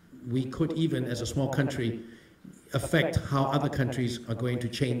we could even, as a small country, affect how other countries are going to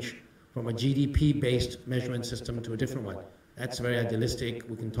change from a GDP-based measurement system to a different one. That's very idealistic.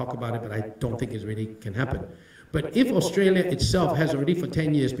 We can talk about it, but I don't think it really can happen. But if Australia itself has already for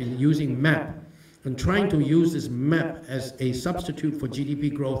 10 years been using MAP and trying to use this map as a substitute for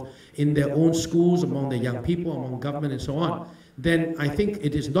GDP growth in their own schools, among the young people, among government and so on, then I think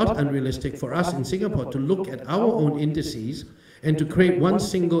it is not unrealistic for us in Singapore to look at our own indices and to create one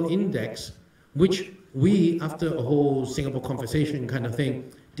single index, which we, after a whole Singapore conversation kind of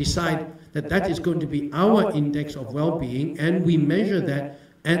thing, decide that that is going to be our index of well-being, and we measure that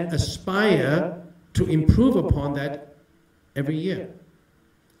and aspire to improve upon that every year.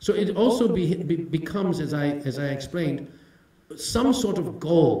 So it also becomes, as I explained, some sort of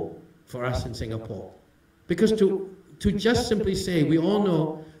goal for us in Singapore. Because to just simply say, we all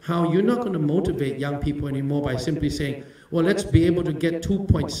know how you're not going to motivate young people anymore by simply saying, well, let's be able to get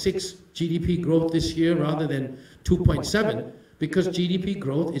 2.6 GDP growth this year rather than 2.7, because GDP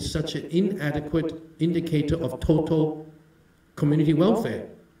growth is such an inadequate indicator of total community welfare.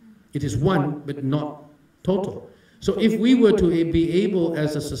 It is one, but not total. So if we were to be able,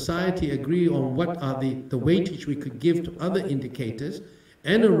 as a society, agree on what are the weightage we could give to other indicators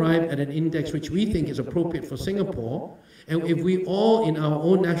and arrive at an index which we think is appropriate for Singapore, and if we all in our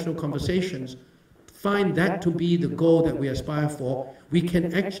own national conversations find that to be the goal that we aspire for, we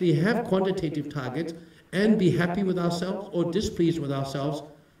can actually have quantitative targets and be happy with ourselves or displeased with ourselves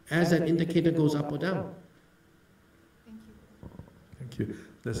as that indicator goes up or down. Thank you.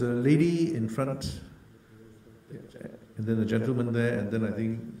 There's a lady in front, and then a gentleman there, and then I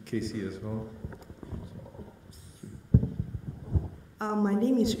think Casey as well. My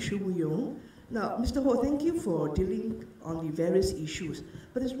name is Shu Yong. Now, Mr. Ho, thank you for dealing on the various issues.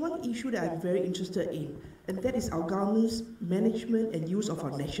 But there's one issue that I'm very interested in, and that is our government's management and use of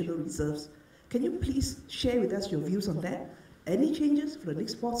our national reserves. Can you please share with us your views on that? Any changes for the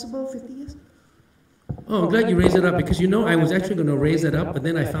next possible 50 years? Oh, I'm glad you raised it up, because you know I was actually going to raise it up, but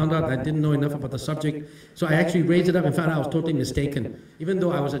then I found out I didn't know enough about the subject, so I actually raised it up and found out I was totally mistaken, even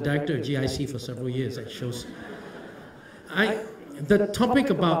though I was a director of GIC for several years. That shows. The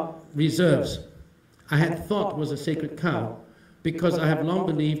topic about reserves, I had thought was a sacred cow, because I have long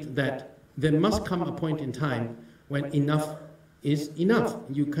believed that there must come a point in time when enough is enough.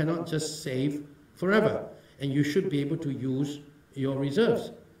 You cannot just save forever, and you should be able to use your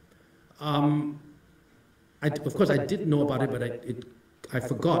reserves. Of course, I did know about it, but I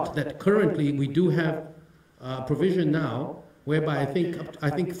forgot that currently we do have a provision now whereby I think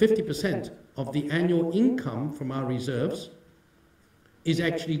 50% of the annual income from our reserves is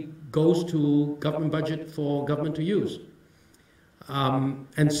actually goes to government budget for government to use.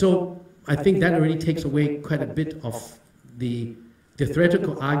 And so I think that already takes away quite a bit of the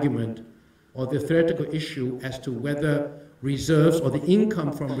theoretical argument or the theoretical issue as to whether reserves or the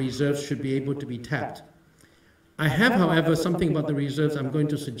income from reserves should be able to be tapped. I have, however, something about the reserves I'm going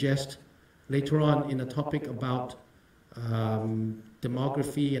to suggest later on in a topic about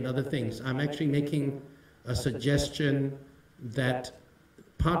demography and other things. I'm actually making a suggestion that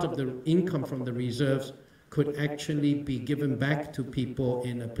part of the income from the reserves could actually be given back to people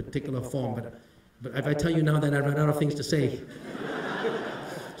in a particular form. But if I tell you now, then I run out of things to say.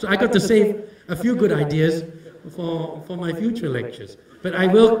 So I got to save a few good ideas for my future lectures. But I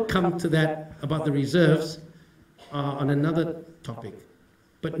will come to that about the reserves on another topic.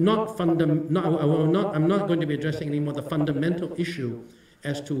 But I'm not going to be addressing anymore the fundamental issue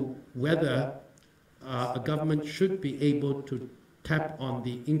as to whether a government should be able to tap on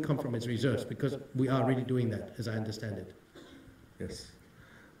the income from its reserves, because we are really doing that, as I understand it. Yes.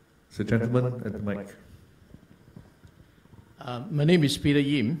 So, gentleman at the mic. My name is Peter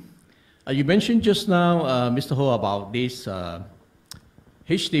Yim. You mentioned just now, Mr. Ho, about this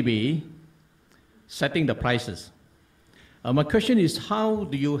HDB setting the prices. My question is, how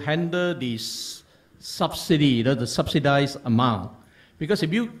do you handle this subsidy, the subsidized amount? Because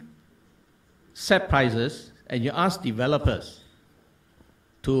if you set prices and you ask developers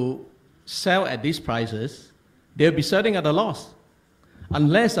to sell at these prices, they'll be selling at a loss.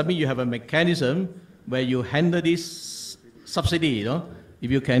 Unless, you have a mechanism where you handle this subsidy,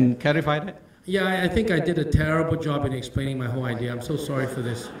 if you can clarify that. Yeah, I think I did a terrible job in explaining my whole idea. I'm so sorry for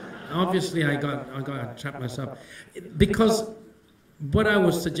this. Obviously, I got trapped myself. Because what I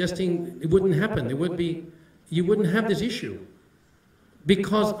was suggesting, it wouldn't happen. You wouldn't have this issue.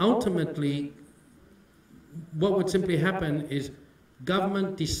 Because ultimately, what would simply happen is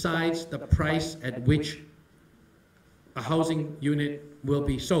government decides the price at which a housing unit will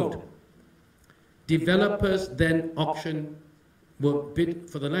be sold. Developers then will bid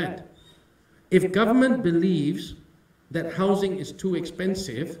for the land. If government believes that housing is too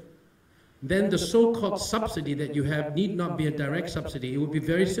expensive, then the so-called subsidy that you have need not be a direct subsidy. It would be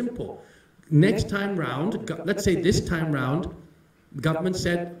very simple. Next time round, let's say this time round, government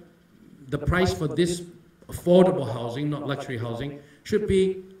said the price for this affordable housing, not luxury housing, should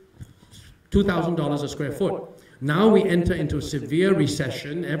be $2,000 a square foot. Now we enter into a severe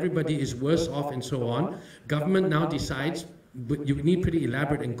recession, everybody is worse off and so on. Government now decides, but you need pretty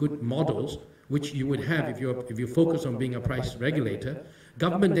elaborate and good models, which you would have if you focus on being a price regulator.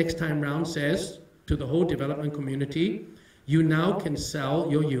 Government next time round says to the whole development community, you now can sell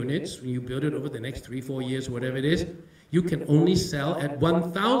your units, when you build it over the next 3-4 years, whatever it is, you can only sell at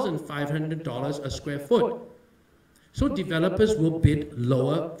 $1,500 a square foot. So developers will bid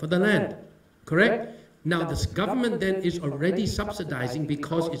lower for the land, correct? Now this government then is already subsidizing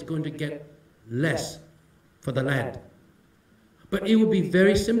because it's going to get less for the land. But it will be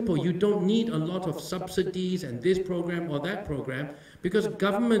very simple. You don't need a lot of subsidies and this program or that program, because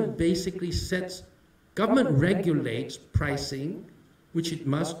government basically government regulates pricing, which it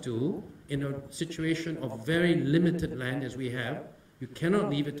must do in a situation of very limited land as we have. You cannot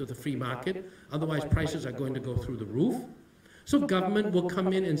leave it to the free market, otherwise prices are going to go through the roof. So government will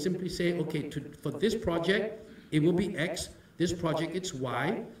come in and simply say, okay, for this project, it will be X, this project it's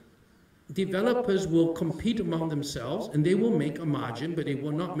Y. Developers will compete among themselves and they will make a margin, but they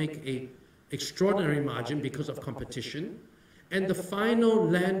will not make an extraordinary margin because of competition. And the final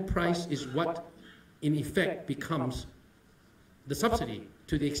land price is what, in effect, becomes the subsidy,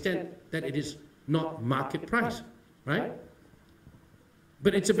 to the extent that it is not market price, right?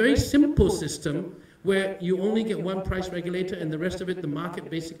 But it's a very simple system where you only get one price regulator and the rest of it, the market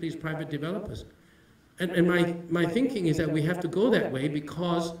basically is private developers. And my thinking is that we have to go that way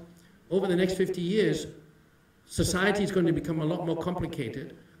because over the next 50 years, society is going to become a lot more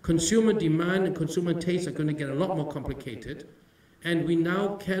complicated. Consumer demand and consumer tastes are going to get a lot more complicated. And we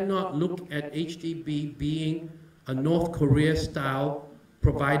now cannot look at HDB being a North Korea-style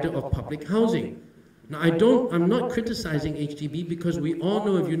provider of public housing. Now, I'm not criticizing HDB because we all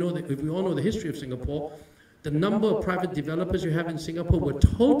know, if we all know the history of Singapore, the number of private developers you have in Singapore were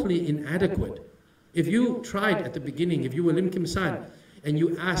totally inadequate. If you tried at the beginning, if you were Lim Kim San, and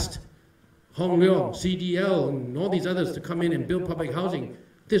you asked Hong Leong, CDL, and all these others to come in and build public housing,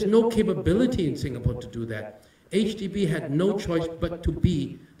 there's no capability in Singapore to do that. HDB had no choice but to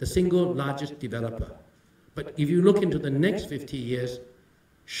be the single largest developer. But if you look into the next 50 years,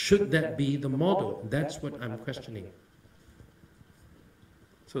 should that be the model? That's what I'm questioning.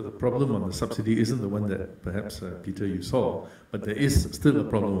 So the problem on the subsidy isn't the one that perhaps, Peter, you saw, but there is still a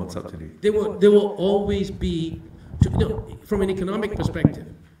problem on subsidy. There will always be, from an economic perspective,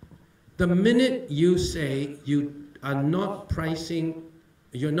 the minute you say you are not pricing,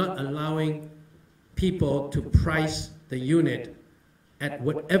 you're not allowing people to price the unit at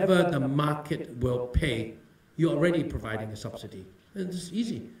whatever the market will pay, you're already providing a subsidy. And it's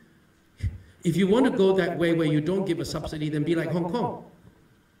easy. If you want to go that way where you don't give a subsidy, then be like Hong Kong.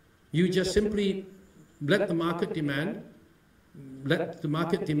 You just simply let the market demand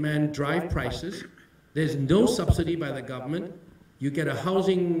drive prices. There's no subsidy by the government. You get a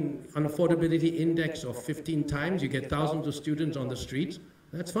housing unaffordability index of 15 times. You get thousands of students on the streets.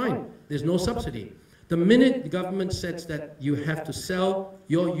 That's fine. There's no subsidy. The minute the government says that you have to sell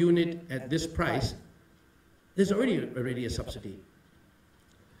your unit at this price, there's already a subsidy.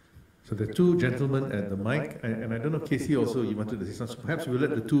 So the two gentlemen at the mic, and I don't know, Casey, also you wanted to say something. So perhaps we'll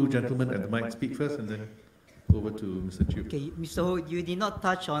let the two gentlemen at the mic speak first and then over to Mr. Chew. Okay, Mr. Ho, you did not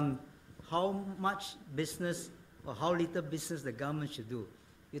touch on how much business or how little business the government should do.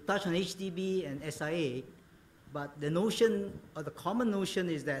 You touched on HDB and SIA, but the notion, or the common notion,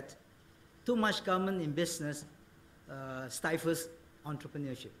 is that too much government in business stifles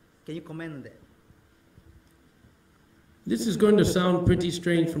entrepreneurship. Can you comment on that? This is going to sound pretty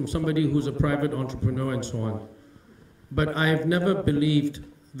strange from somebody who's a private entrepreneur and so on, but I've never believed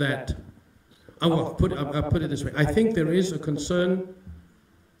that. I'll put it this way. I think there is a concern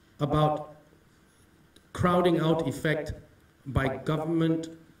about crowding out effect by government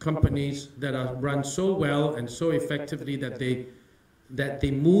companies that are run so well and so effectively that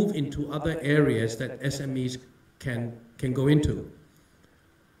they move into other areas that SMEs can go into.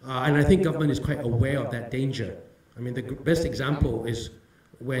 And I think government is quite aware of that danger. I mean, the best example is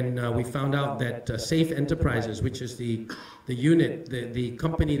when we found out that Safe Enterprises, which is the unit, the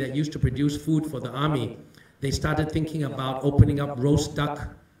company that used to produce food for the army, they started thinking about opening up roast duck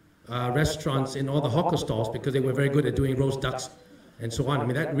restaurants in all the hawker stalls because they were very good at doing roast ducks and so on. I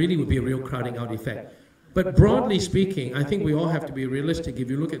mean, that really would be a real crowding out effect. But broadly speaking, I think we all have to be realistic. If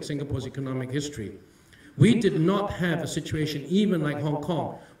you look at Singapore's economic history, we did not have a situation even like Hong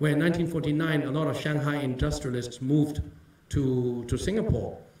Kong, where in 1949 a lot of Shanghai industrialists moved to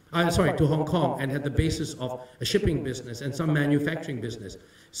Singapore. to Hong Kong, and had the basis of a shipping business and some manufacturing business.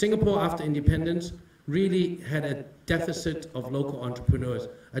 Singapore, after independence, really had a deficit of local entrepreneurs,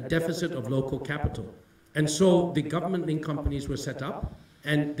 a deficit of local capital. And so the government-linked companies were set up,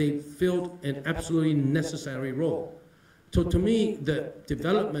 and they filled an absolutely necessary role. So to me, the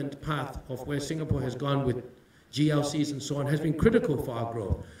development path of where Singapore has gone with GLCs and so on has been critical for our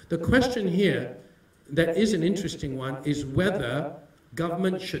growth. The question here that is an interesting one is whether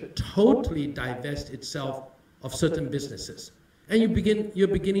government should totally divest itself of certain businesses. And you're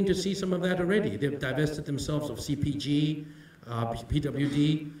beginning to see some of that already. They've divested themselves of CPG,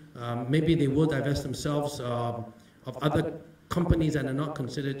 PWD. Maybe they will divest themselves of other companies that are not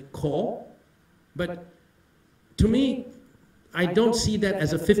considered core. But to me, I don't see that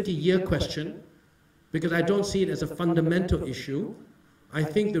as a 50-year question, because I don't see it as a fundamental issue. I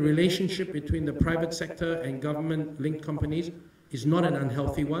think the relationship between the private sector and government-linked companies is not an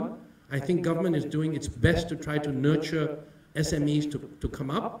unhealthy one. I think government is doing its best to try to nurture SMEs to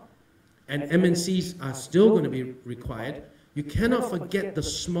come up, and MNCs are still going to be required. You cannot forget the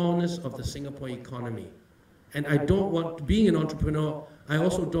smallness of the Singapore economy. And I don't want, being an entrepreneur, I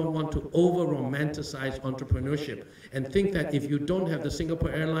also don't want to over-romanticize entrepreneurship and think that if you don't have the Singapore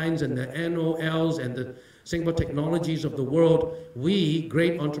Airlines and the NOLs and the Singapore Technologies of the world, we,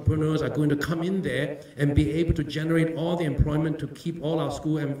 great entrepreneurs, are going to come in there and be able to generate all the employment to keep all our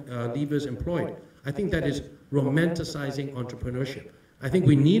school leavers employed. I think that is romanticizing entrepreneurship. I think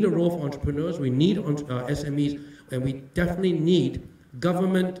we need a role for entrepreneurs, we need SMEs, and we definitely need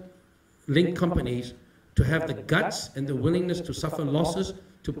government-linked companies to have the guts and the willingness to suffer losses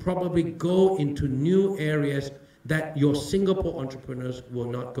to probably go into new areas that your Singapore entrepreneurs will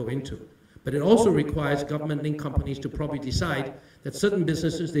not go into. But it also requires government-linked companies to probably decide that certain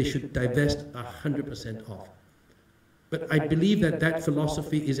businesses they should divest 100% of. But I believe that that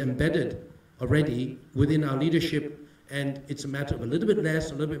philosophy is embedded already within our leadership, and it's a matter of a little bit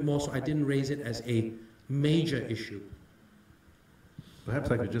less, a little bit more, so I didn't raise it as a major issue.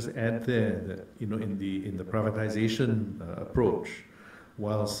 Perhaps I could just add there that, you know, in the privatization approach,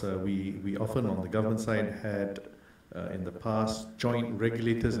 whilst we often on the government side had in the past joint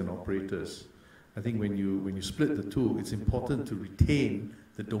regulators and operators, I think when you split the two, it's important to retain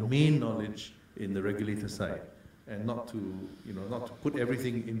the domain knowledge in the regulator side, and not to put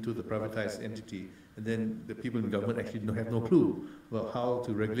everything into the privatized entity, and then the people in government actually have no clue about how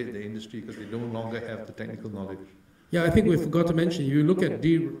to regulate the industry because they no longer have the technical knowledge. Yeah, I think we forgot to mention, you look at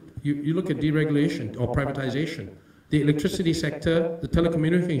deregulation or privatization. The electricity sector, the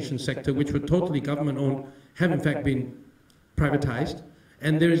telecommunications sector, which were totally government-owned, have in fact been privatized.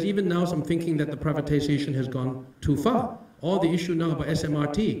 And there is even now some thinking that the privatization has gone too far. All the issue now about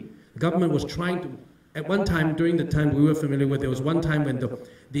SMRT, the government was trying to, at one time, during the time we were familiar with, there was one time when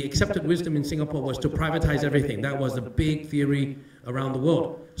the accepted wisdom in Singapore was to privatize everything. That was the big theory around the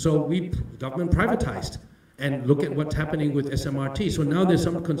world. So government privatized. And look at what's happening with SMRT. So now there's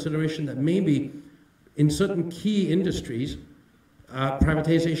some consideration that maybe in certain key industries,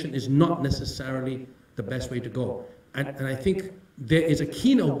 privatization is not necessarily the best way to go. And I think there is a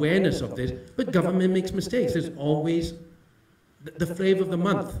keen awareness of this, but government makes mistakes. There's always the flavor of the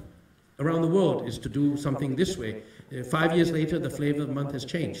month around the world is to do something this way. 5 years later, the flavor of the month has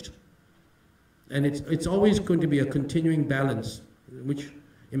changed. And it's always going to be a continuing balance, which,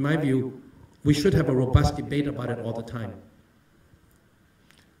 in my view, we should have a robust debate about it all the time.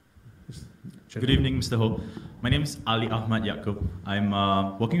 Good evening, Mr. Ho. My name is Ali Ahmad Yaqub. I'm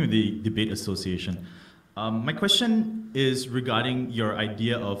working with the Debate Association. My question is regarding your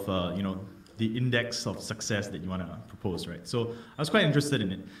idea of the index of success that you want to propose, right? So I was quite interested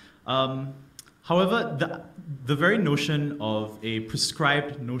in it. However, the very notion of a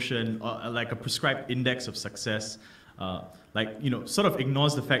prescribed notion, like a prescribed index of success, sort of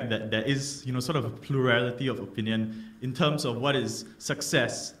ignores the fact that there is, sort of a plurality of opinion in terms of what is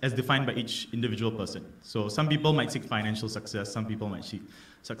success as defined by each individual person. So some people might seek financial success, some people might seek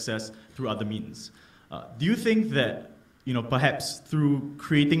success through other means. Do you think that, perhaps through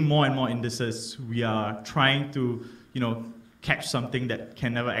creating more and more indices, we are trying to, catch something that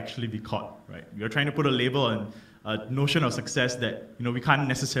can never actually be caught, right? We are trying to put a label on a notion of success that, we can't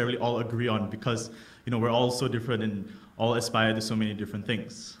necessarily all agree on because, we're all so different and all aspire to so many different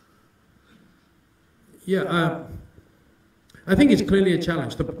things. Yeah, I think it's clearly a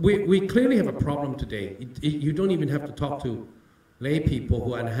challenge. We clearly have a problem today. You don't even have to talk to lay people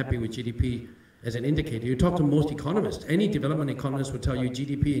who are unhappy with GDP as an indicator. You talk to most economists. Any development economist will tell you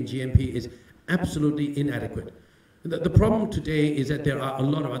GDP and GNP is absolutely inadequate. The problem today is that there are a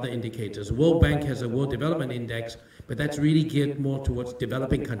lot of other indicators. World Bank has a World Development Index, but that's really geared more towards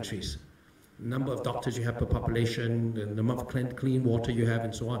developing countries. Number of doctors you have per population, the number of clean water you have,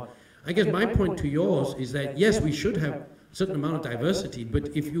 and so on. I guess my point to yours is that, yes, we should have a certain amount of diversity, but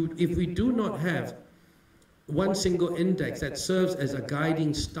if we do not have one single index that serves as a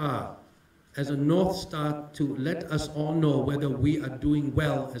guiding star, as a North Star to let us all know whether we are doing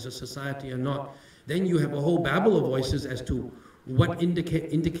well as a society or not, then you have a whole babble of voices as to what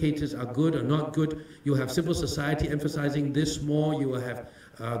indicators are good or not good. You'll have civil society emphasizing this more, you will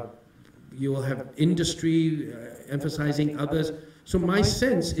have industry emphasizing others. So my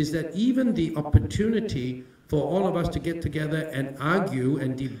sense is that even the opportunity for all of us to get together and argue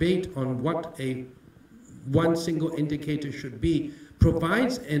and debate on what one single indicator should be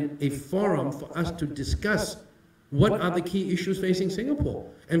provides a forum for us to discuss what are the key issues facing Singapore.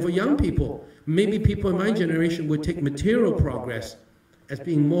 And for young people, maybe people in my generation would take material progress as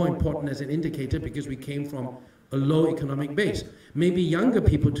being more important as an indicator because we came from a low economic base. Maybe younger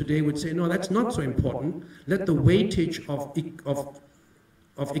people today would say, no, that's not so important. Let the weightage of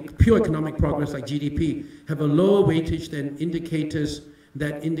pure economic progress like GDP have a lower weightage than indicators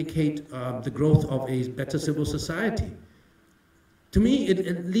that indicate the growth of a better civil society. To me,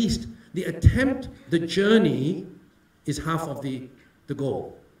 at least the attempt, the journey, is half of the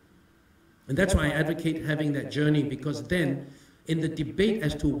goal. And that's why I advocate having that journey, because then in the debate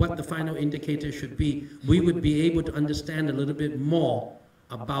as to what the final indicator should be, we would be able to understand a little bit more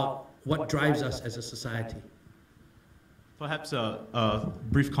about what drives us as a society. Perhaps a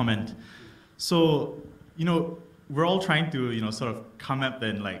brief comment. So, we're all trying to, sort of come up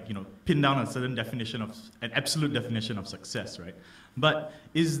and pin down a certain definition of, an absolute definition of success, right? But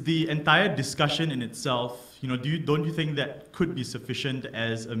is the entire discussion in itself, don't you think that could be sufficient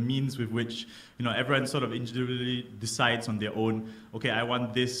as a means with which, everyone sort of individually decides on their own, okay, I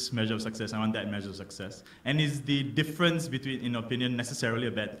want this measure of success, I want that measure of success. And is the difference between, in opinion, necessarily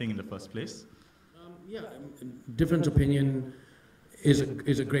a bad thing in the first place? Yeah, different opinion is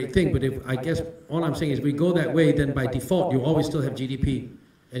a great thing, but I guess all I'm saying is if we go that way, then by default, you always still have GDP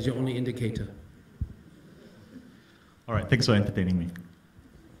as your only indicator. All right, thanks for entertaining me.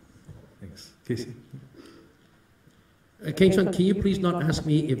 Thanks. Casey? Keng Chuan, can you please not ask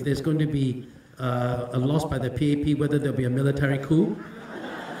me if there's going to be a loss by the PAP, whether there'll be a military coup?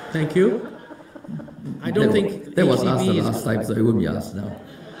 Thank you. I don't think that was asked the last time, so it won't be asked now.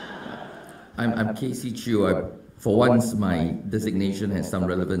 I'm Casey Chew. For once, my designation has some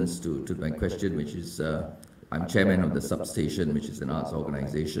relevance to my question, which is I'm chairman of the Substation, which is an arts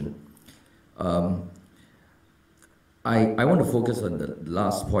organization. I want to focus on the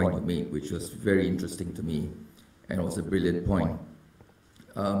last point you made, which was very interesting to me, and was a brilliant point.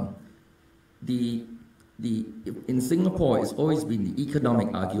 In Singapore, it's always been the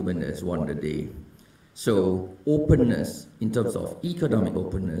economic argument that has won the day. So openness, in terms of economic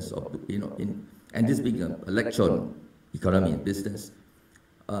openness, and this being a lecture on economy and business,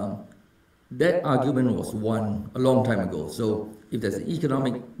 that argument was won a long time ago. So if there's an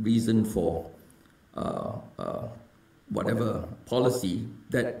economic reason for whatever policy,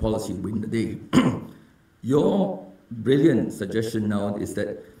 that policy will win the day. Your brilliant suggestion now is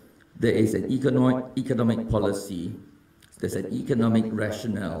that there is an economic policy, there's an economic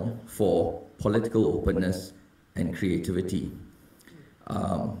rationale for political openness and creativity.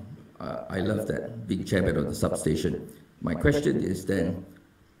 I love that, being chairman of the Substation. My question is then,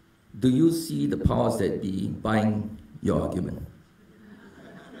 do you see the powers that be buying your argument?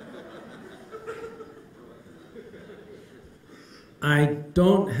 I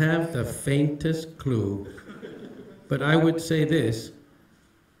don't have the faintest clue, but I would say this.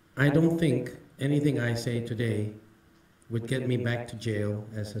 I don't think anything I say today would get me back to jail,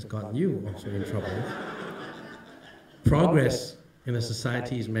 as has gotten you also in trouble. Progress in a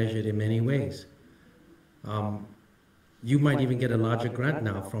society is measured in many ways. You might even get a larger grant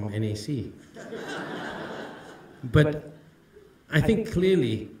now from NAC. But I think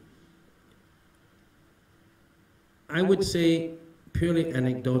clearly, I would say purely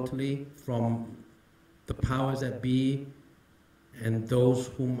anecdotally from the powers that be and those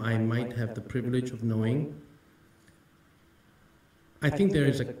whom I might have the privilege of knowing, I think there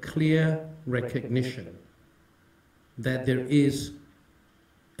is a clear recognition that there is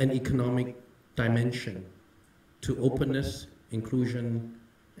an economic dimension to openness, inclusion,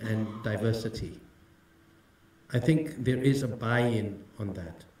 and diversity. I think there is a buy-in on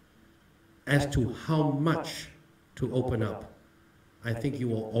that. As to how much to open up, I think you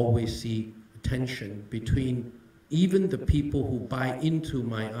will always see tension between even the people who buy into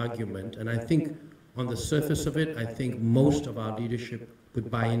my argument, and I think On the surface of it, I think most of our leadership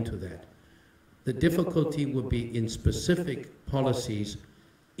would buy into that. The difficulty would be in specific policies.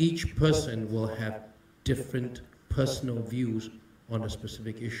 Each person will have different personal views on a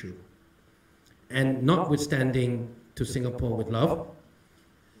specific issue. And notwithstanding to Singapore with love,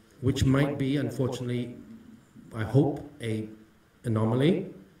 which might be, unfortunately, I hope, an anomaly.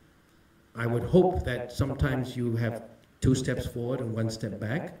 I would hope that sometimes you have 2 steps forward and 1 step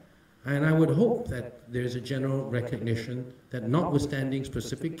back. And I would hope that there's a general recognition that notwithstanding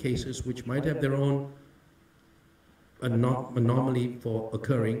specific cases which might have their own anomaly for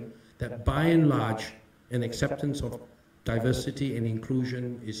occurring, that by and large, an acceptance of diversity and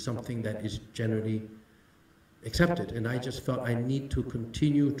inclusion is something that is generally accepted. And I just felt I need to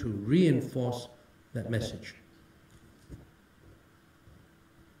continue to reinforce that message.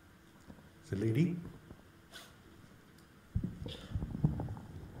 The lady.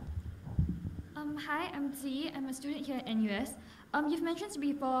 Hi, I'm Zi. I'm a student here at NUS. You've mentioned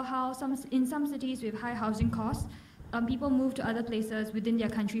before how in some cities with high housing costs, people move to other places within their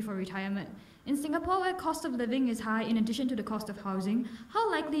country for retirement. In Singapore, where cost of living is high in addition to the cost of housing,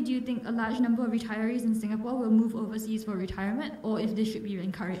 how likely do you think a large number of retirees in Singapore will move overseas for retirement, or if this should be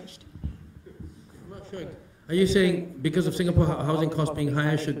encouraged? I'm not sure. Are you saying because of Singapore housing costs being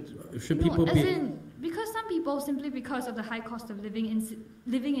higher, should people be... Because some people, simply because of the high cost of living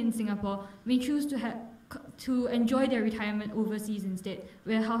in Singapore, may choose to enjoy their retirement overseas instead,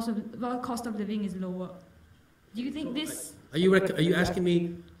 where cost of living is lower. Do you think this... Are you asking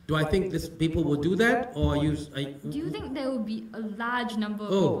me, do I think people will do that, or do you think there will be a large number of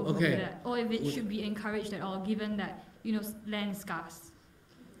people who do that, or if it should be encouraged at all, given that land is scarce?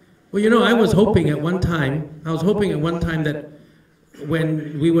 Well, I was hoping at one time that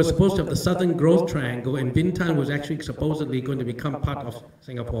when we were supposed to have the Southern Growth Triangle, and Bintan was actually supposedly going to become part of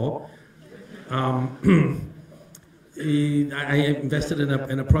Singapore, I invested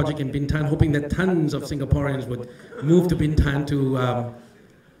in a project in Bintan, hoping that tons of Singaporeans would move to Bintan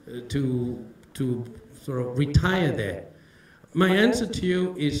to sort of retire there. My answer to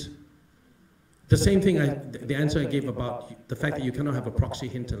you is the same thing, the answer I gave about the fact that you cannot have a proxy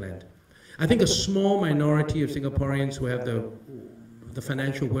hinterland. I think a small minority of Singaporeans who have the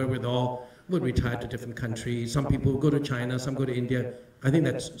financial wherewithal would retire to different countries. Some people go to China, some go to India. I think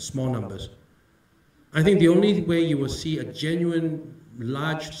that's small numbers. I think the only way you will see a genuine,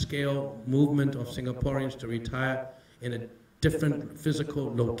 large-scale movement of Singaporeans to retire in a different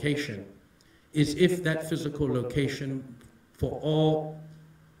physical location is if that physical location, for all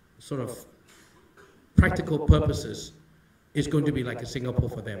sort of practical purposes, is going to be like a Singapore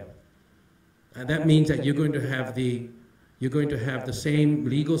for them. And that means that you're going to have the same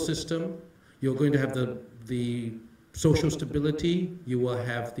legal system, you're going to have the social stability, you will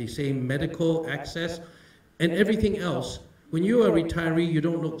have the same medical access, and everything else. When you're a retiree, you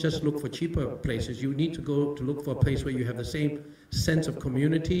don't just look for cheaper places. You need to go to look for a place where you have the same sense of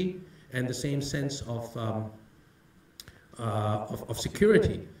community and the same sense of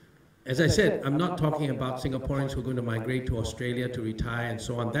security. As I said, I'm not talking about Singaporeans who are going to migrate to Australia to retire and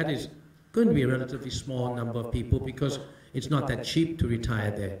so on. That is going to be a relatively small number of people because it's not that cheap to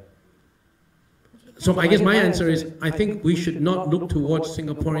retire there. So I guess my answer is, I think we should not look towards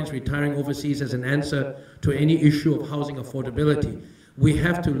Singaporeans retiring overseas as an answer to any issue of housing affordability. We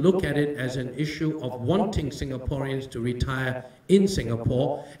have to look at it as an issue of wanting Singaporeans to retire in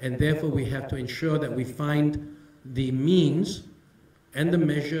Singapore, and therefore we have to ensure that we find the means and the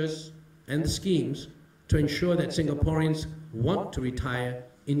measures and the schemes to ensure that Singaporeans want to retire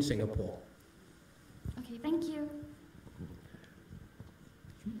in Singapore. Okay, thank you.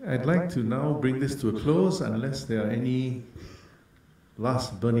 I'd like to now bring this to a close unless there are any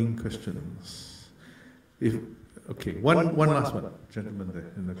last burning questions. Okay, one last one, gentleman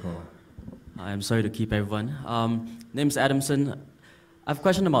there in the corner. I'm sorry to keep everyone. Name's Adamson. I have a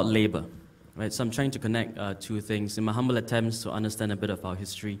question about labor, right? So I'm trying to connect 2 things in my humble attempts to understand a bit of our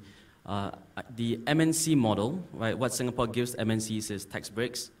history. The MNC model, right? What Singapore gives MNCs is tax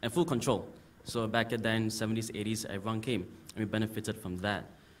breaks and full control. So back then, 70s, 80s, everyone came and we benefited from that.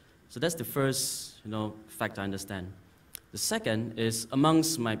 So that's the first, fact I understand. The second is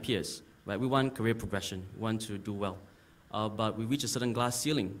amongst my peers, right? We want career progression, we want to do well, but we reach a certain glass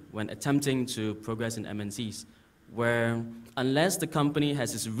ceiling when attempting to progress in MNCs, where unless the company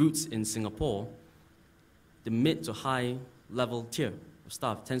has its roots in Singapore, the mid to high level tier of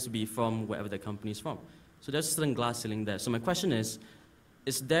staff tends to be from wherever the company is from. So there's a certain glass ceiling there. So my question is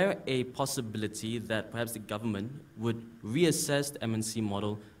there a possibility that perhaps the government would reassess the MNC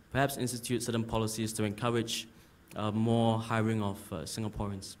model, perhaps institute certain policies to encourage more hiring of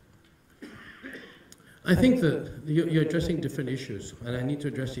Singaporeans? I think that you're addressing different issues, and I need to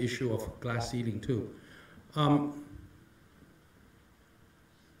address the issue of glass ceiling too.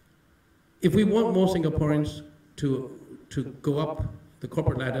 If we want more Singaporeans to go up the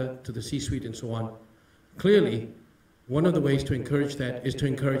corporate ladder to the C-suite and so on, clearly, one of the ways to encourage that is to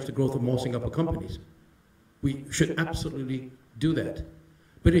encourage the growth of more Singapore companies. We should absolutely do that.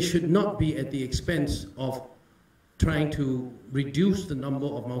 But it should not be at the expense of trying to reduce the number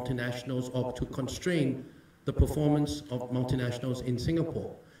of multinationals or to constrain the performance of multinationals in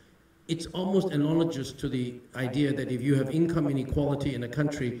Singapore. It's almost analogous to the idea that if you have income inequality in a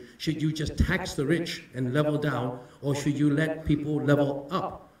country, should you just tax the rich and level down, or should you let people level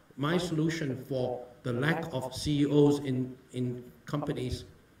up? My solution for the lack of CEOs in companies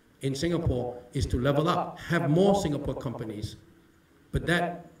in Singapore is to level up, have more Singapore companies. But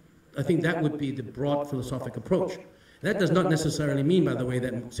that, I think that would be the broad philosophic approach. That does not necessarily mean, by the way,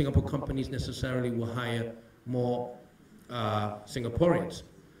 that Singapore companies necessarily will hire more Singaporeans.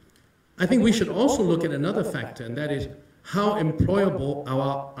 I think we should also look at another factor, and that is how employable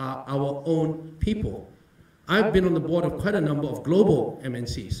our own people. I've been on the board of quite a number of global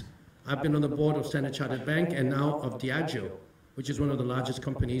MNCs. I've been on the board of Standard Chartered Bank and now of Diageo, which is one of the largest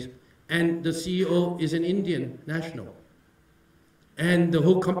companies, and the CEO is an Indian national. And the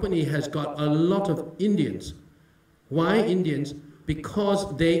whole company has got a lot of Indians. Why Indians?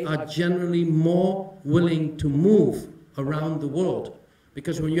 Because they are generally more willing to move around the world.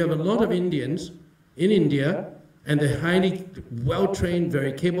 Because when you have a lot of Indians in India, and they're highly well-trained,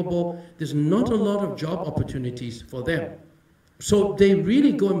 very capable, there's not a lot of job opportunities for them. So they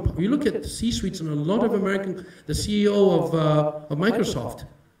really go, and you look at the C-suites and a lot of American, the CEO of Microsoft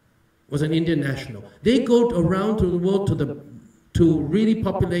was an Indian national. They go around to the world to really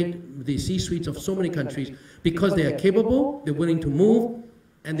populate the C-suites of so many countries because they are capable, they're willing to move,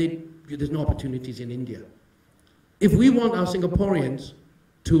 and there's no opportunities in India. If we want our Singaporeans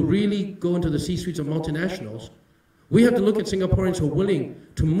to really go into the C-suites of multinationals, we have to look at Singaporeans who are willing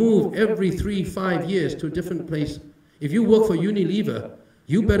to move every 3-5 years to a different place. If you work for Unilever,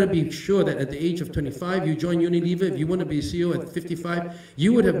 you better be sure that at the age of 25, you join Unilever. If you want to be a CEO at 55,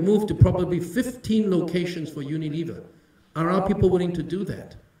 you would have moved to probably 15 locations for Unilever. Are our people willing to do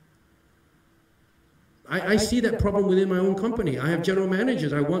that? I see that problem within my own company. I have general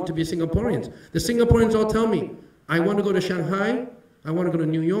managers. I want to be Singaporeans. The Singaporeans all tell me, I want to go to Shanghai, I want to go to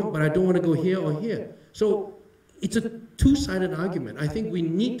New York, but I don't want to go here or here. So it's a two-sided argument. I think we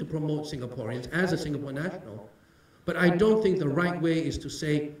need to promote Singaporeans as a Singapore national, but I don't think the right way is to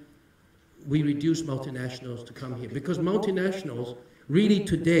say we reduce multinationals to come here. Because multinationals really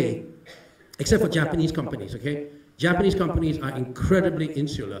today, except for Japanese companies, okay? Japanese companies are incredibly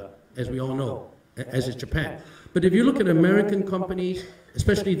insular, as we all know, as is Japan. But if you look at American companies,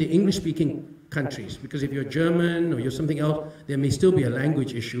 especially the English-speaking countries, because if you're German or you're something else, there may still be a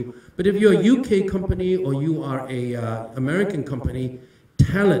language issue. But if you're a UK company or you are a American company,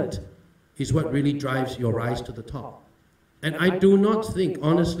 talent is what really drives your rise to the top. And I do not think,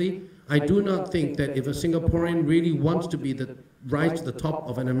 honestly, I do not think that if a Singaporean really wants to be the rise to the top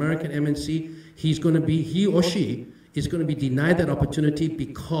of an American MNC, he or she is going to be denied that opportunity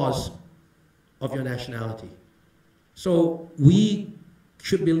because of your nationality. So we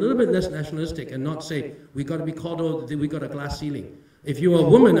should be a little bit less nationalistic and not say, we got to be called, oh, we got a glass ceiling. If you're a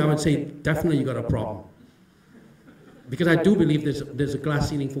woman, I would say, definitely you got a problem. Because I do believe there's a glass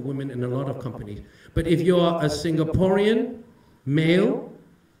ceiling for women in a lot of companies. But if you're a Singaporean, male,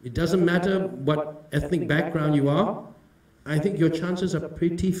 it doesn't matter what ethnic background you are, I think your chances are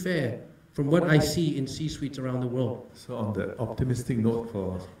pretty fair from what I see in C-suites around the world. So on the optimistic note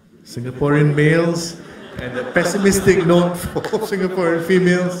for Singaporean males and the pessimistic note for Singaporean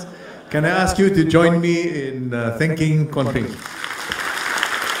females, can I ask you to join me in thanking Kuan Ping?